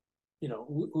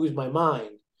mind.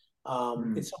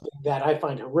 It's something that I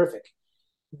find horrific.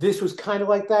 This was kind of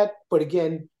like that, but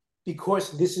again,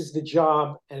 because this is the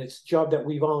job and it's the job that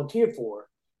we volunteered for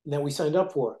and that we signed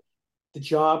up for, the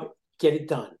job, get it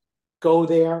done. Go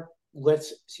there.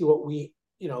 Let's see what we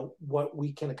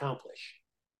can accomplish.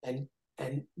 And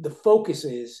the focus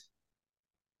is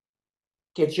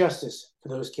get justice for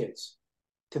those kids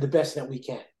to the best that we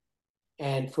can.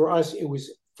 And for us, it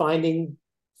was finding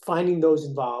those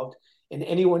involved, and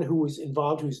anyone who was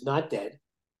involved who's not dead,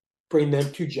 bring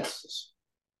them to justice.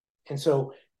 And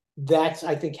so that's,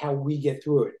 I think, how we get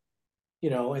through it.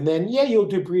 And then, you'll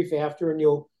debrief after, and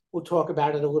we'll talk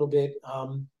about it a little bit.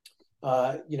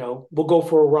 We'll go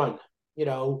for a run.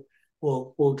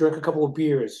 We'll drink a couple of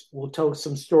beers. We'll tell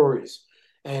some stories,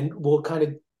 and we'll kind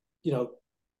of,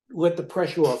 let the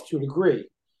pressure off to a degree.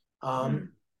 And,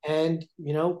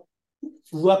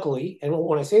 luckily, and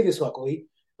when I say this luckily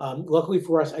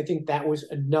for us, I think that was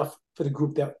enough for the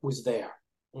group that was there.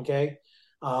 Okay.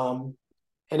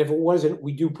 And if it wasn't,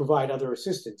 we do provide other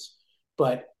assistance.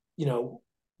 But,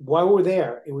 while we're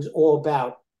there, it was all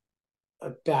about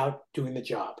doing the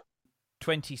job.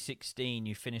 2016,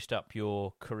 you finished up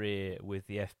your career with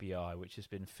the FBI, which has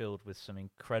been filled with some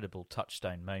incredible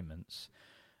touchstone moments.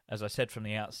 As I said from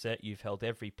the outset, you've held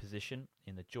every position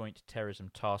in the Joint Terrorism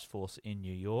Task Force in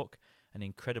New York, an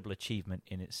incredible achievement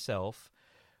in itself.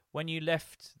 When you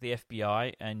left the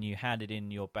FBI and you handed in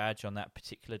your badge on that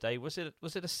particular day, was it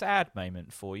a sad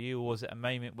moment for you, or was it a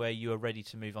moment where you were ready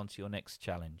to move on to your next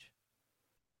challenge?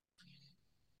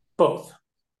 Both.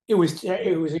 It was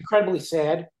incredibly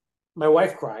sad. My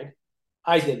wife cried.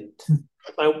 I didn't,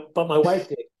 but my wife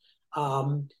did.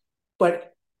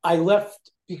 But I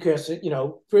left because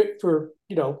for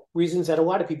reasons that a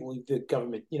lot of people leave the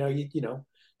government.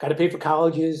 Got to pay for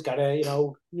colleges. Got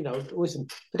to listen.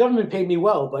 The government paid me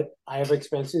well, but I have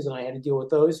expenses and I had to deal with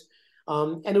those.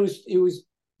 And it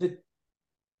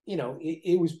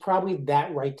was probably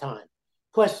that right time.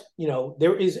 Plus,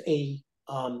 there is a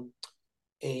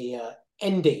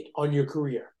end date on your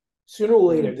career. Sooner or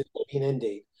later, there's going to be an end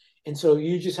date. And so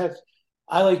you just have,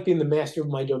 I like being the master of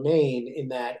my domain in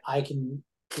that I can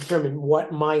determine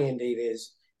what my end date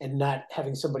is and not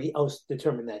having somebody else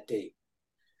determine that date.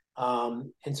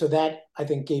 And so that, I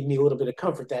think, gave me a little bit of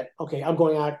comfort that, okay, I'm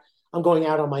going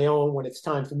out on my own when it's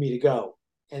time for me to go.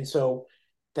 And so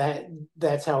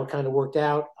that's how it kind of worked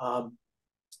out.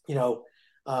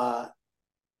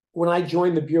 When I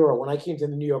joined the Bureau, when I came to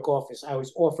the New York office, I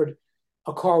was offered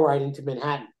a car ride into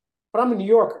Manhattan. But I'm a New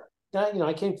Yorker.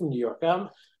 I came from New York. I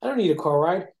don't need a car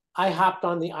ride. I hopped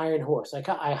on the Iron Horse.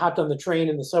 I hopped on the train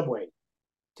and the subway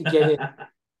to get in.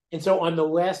 And so on the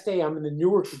last day, I'm in the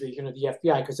Newark division of the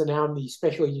FBI because now I'm the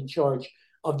special agent in charge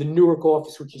of the Newark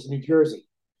office, which is New Jersey.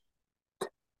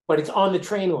 But it's on the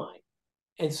train line.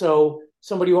 And so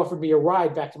somebody offered me a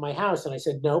ride back to my house, and I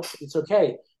said, nope, it's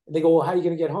okay. And they go, well, how are you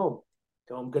going to get home?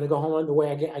 I'm going to go home on the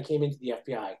way I came into the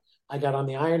FBI. I got on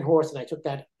the Iron Horse, and I took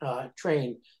that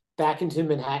train back into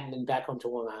Manhattan and back home to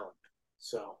Long Island.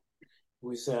 So it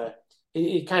was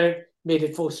it kind of made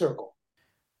it full circle.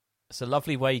 It's a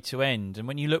lovely way to end. And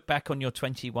when you look back on your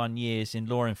 21 years in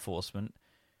law enforcement,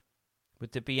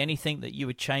 would there be anything that you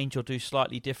would change or do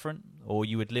slightly different, or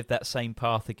you would live that same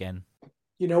path again?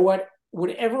 You know what?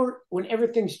 Whenever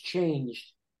things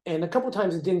changed, and a couple of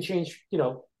times it didn't change,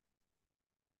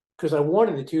 because I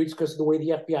wanted it to, it's because of the way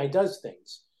the FBI does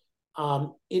things.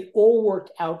 It all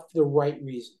worked out for the right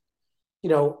reason.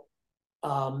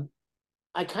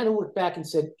 I kind of looked back and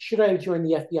said, should I have joined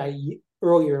the FBI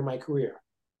earlier in my career?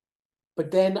 But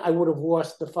then I would have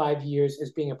lost the 5 years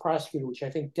as being a prosecutor, which I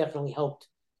think definitely helped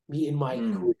me in my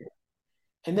career.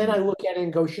 And then I look at it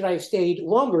and go, should I have stayed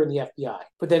longer in the FBI?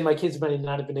 But then my kids might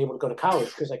not have been able to go to college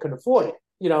because I couldn't afford it,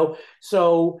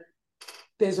 So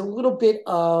there's a little bit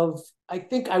of, I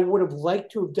think I would have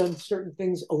liked to have done certain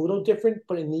things a little different,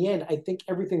 but in the end, I think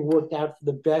everything worked out for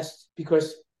the best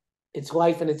because it's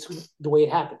life and it's the way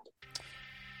it happened.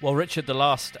 Well, Richard, the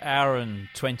last hour and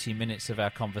 20 minutes of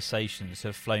our conversations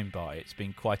have flown by. It's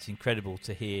been quite incredible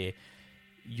to hear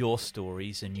your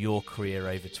stories and your career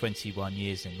over 21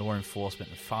 years in law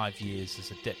enforcement and 5 years as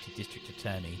a deputy district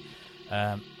attorney.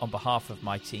 On behalf of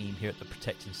my team here at the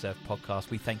Protect and Serve podcast,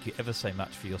 we thank you ever so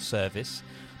much for your service,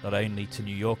 not only to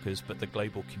New Yorkers, but the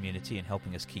global community in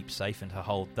helping us keep safe and to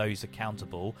hold those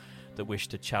accountable that wish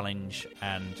to challenge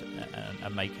and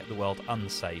make the world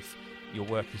unsafe. Your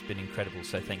work has been incredible,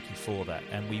 so thank you for that.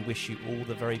 And we wish you all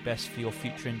the very best for your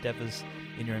future endeavours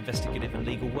in your investigative and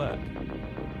legal work.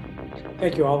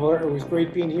 Thank you, Oliver. It was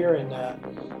great being here, and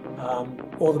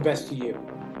all the best to you.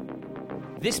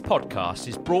 This podcast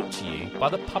is brought to you by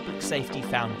the Public Safety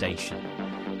Foundation.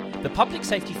 The Public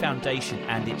Safety Foundation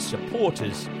and its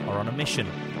supporters are on a mission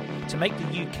to make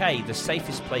the UK the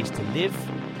safest place to live,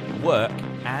 work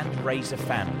and raise a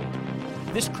family.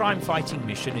 This crime-fighting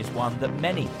mission is one that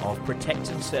many of Protect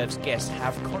and Serve's guests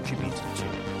have contributed to.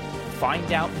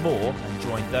 Find out more and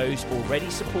join those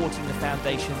already supporting the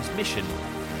Foundation's mission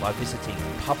by visiting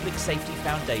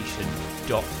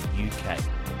publicsafetyfoundation.uk.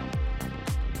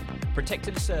 Protect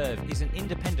and Serve is an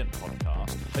independent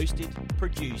podcast hosted,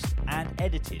 produced and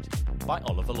edited by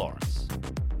Oliver Lawrence.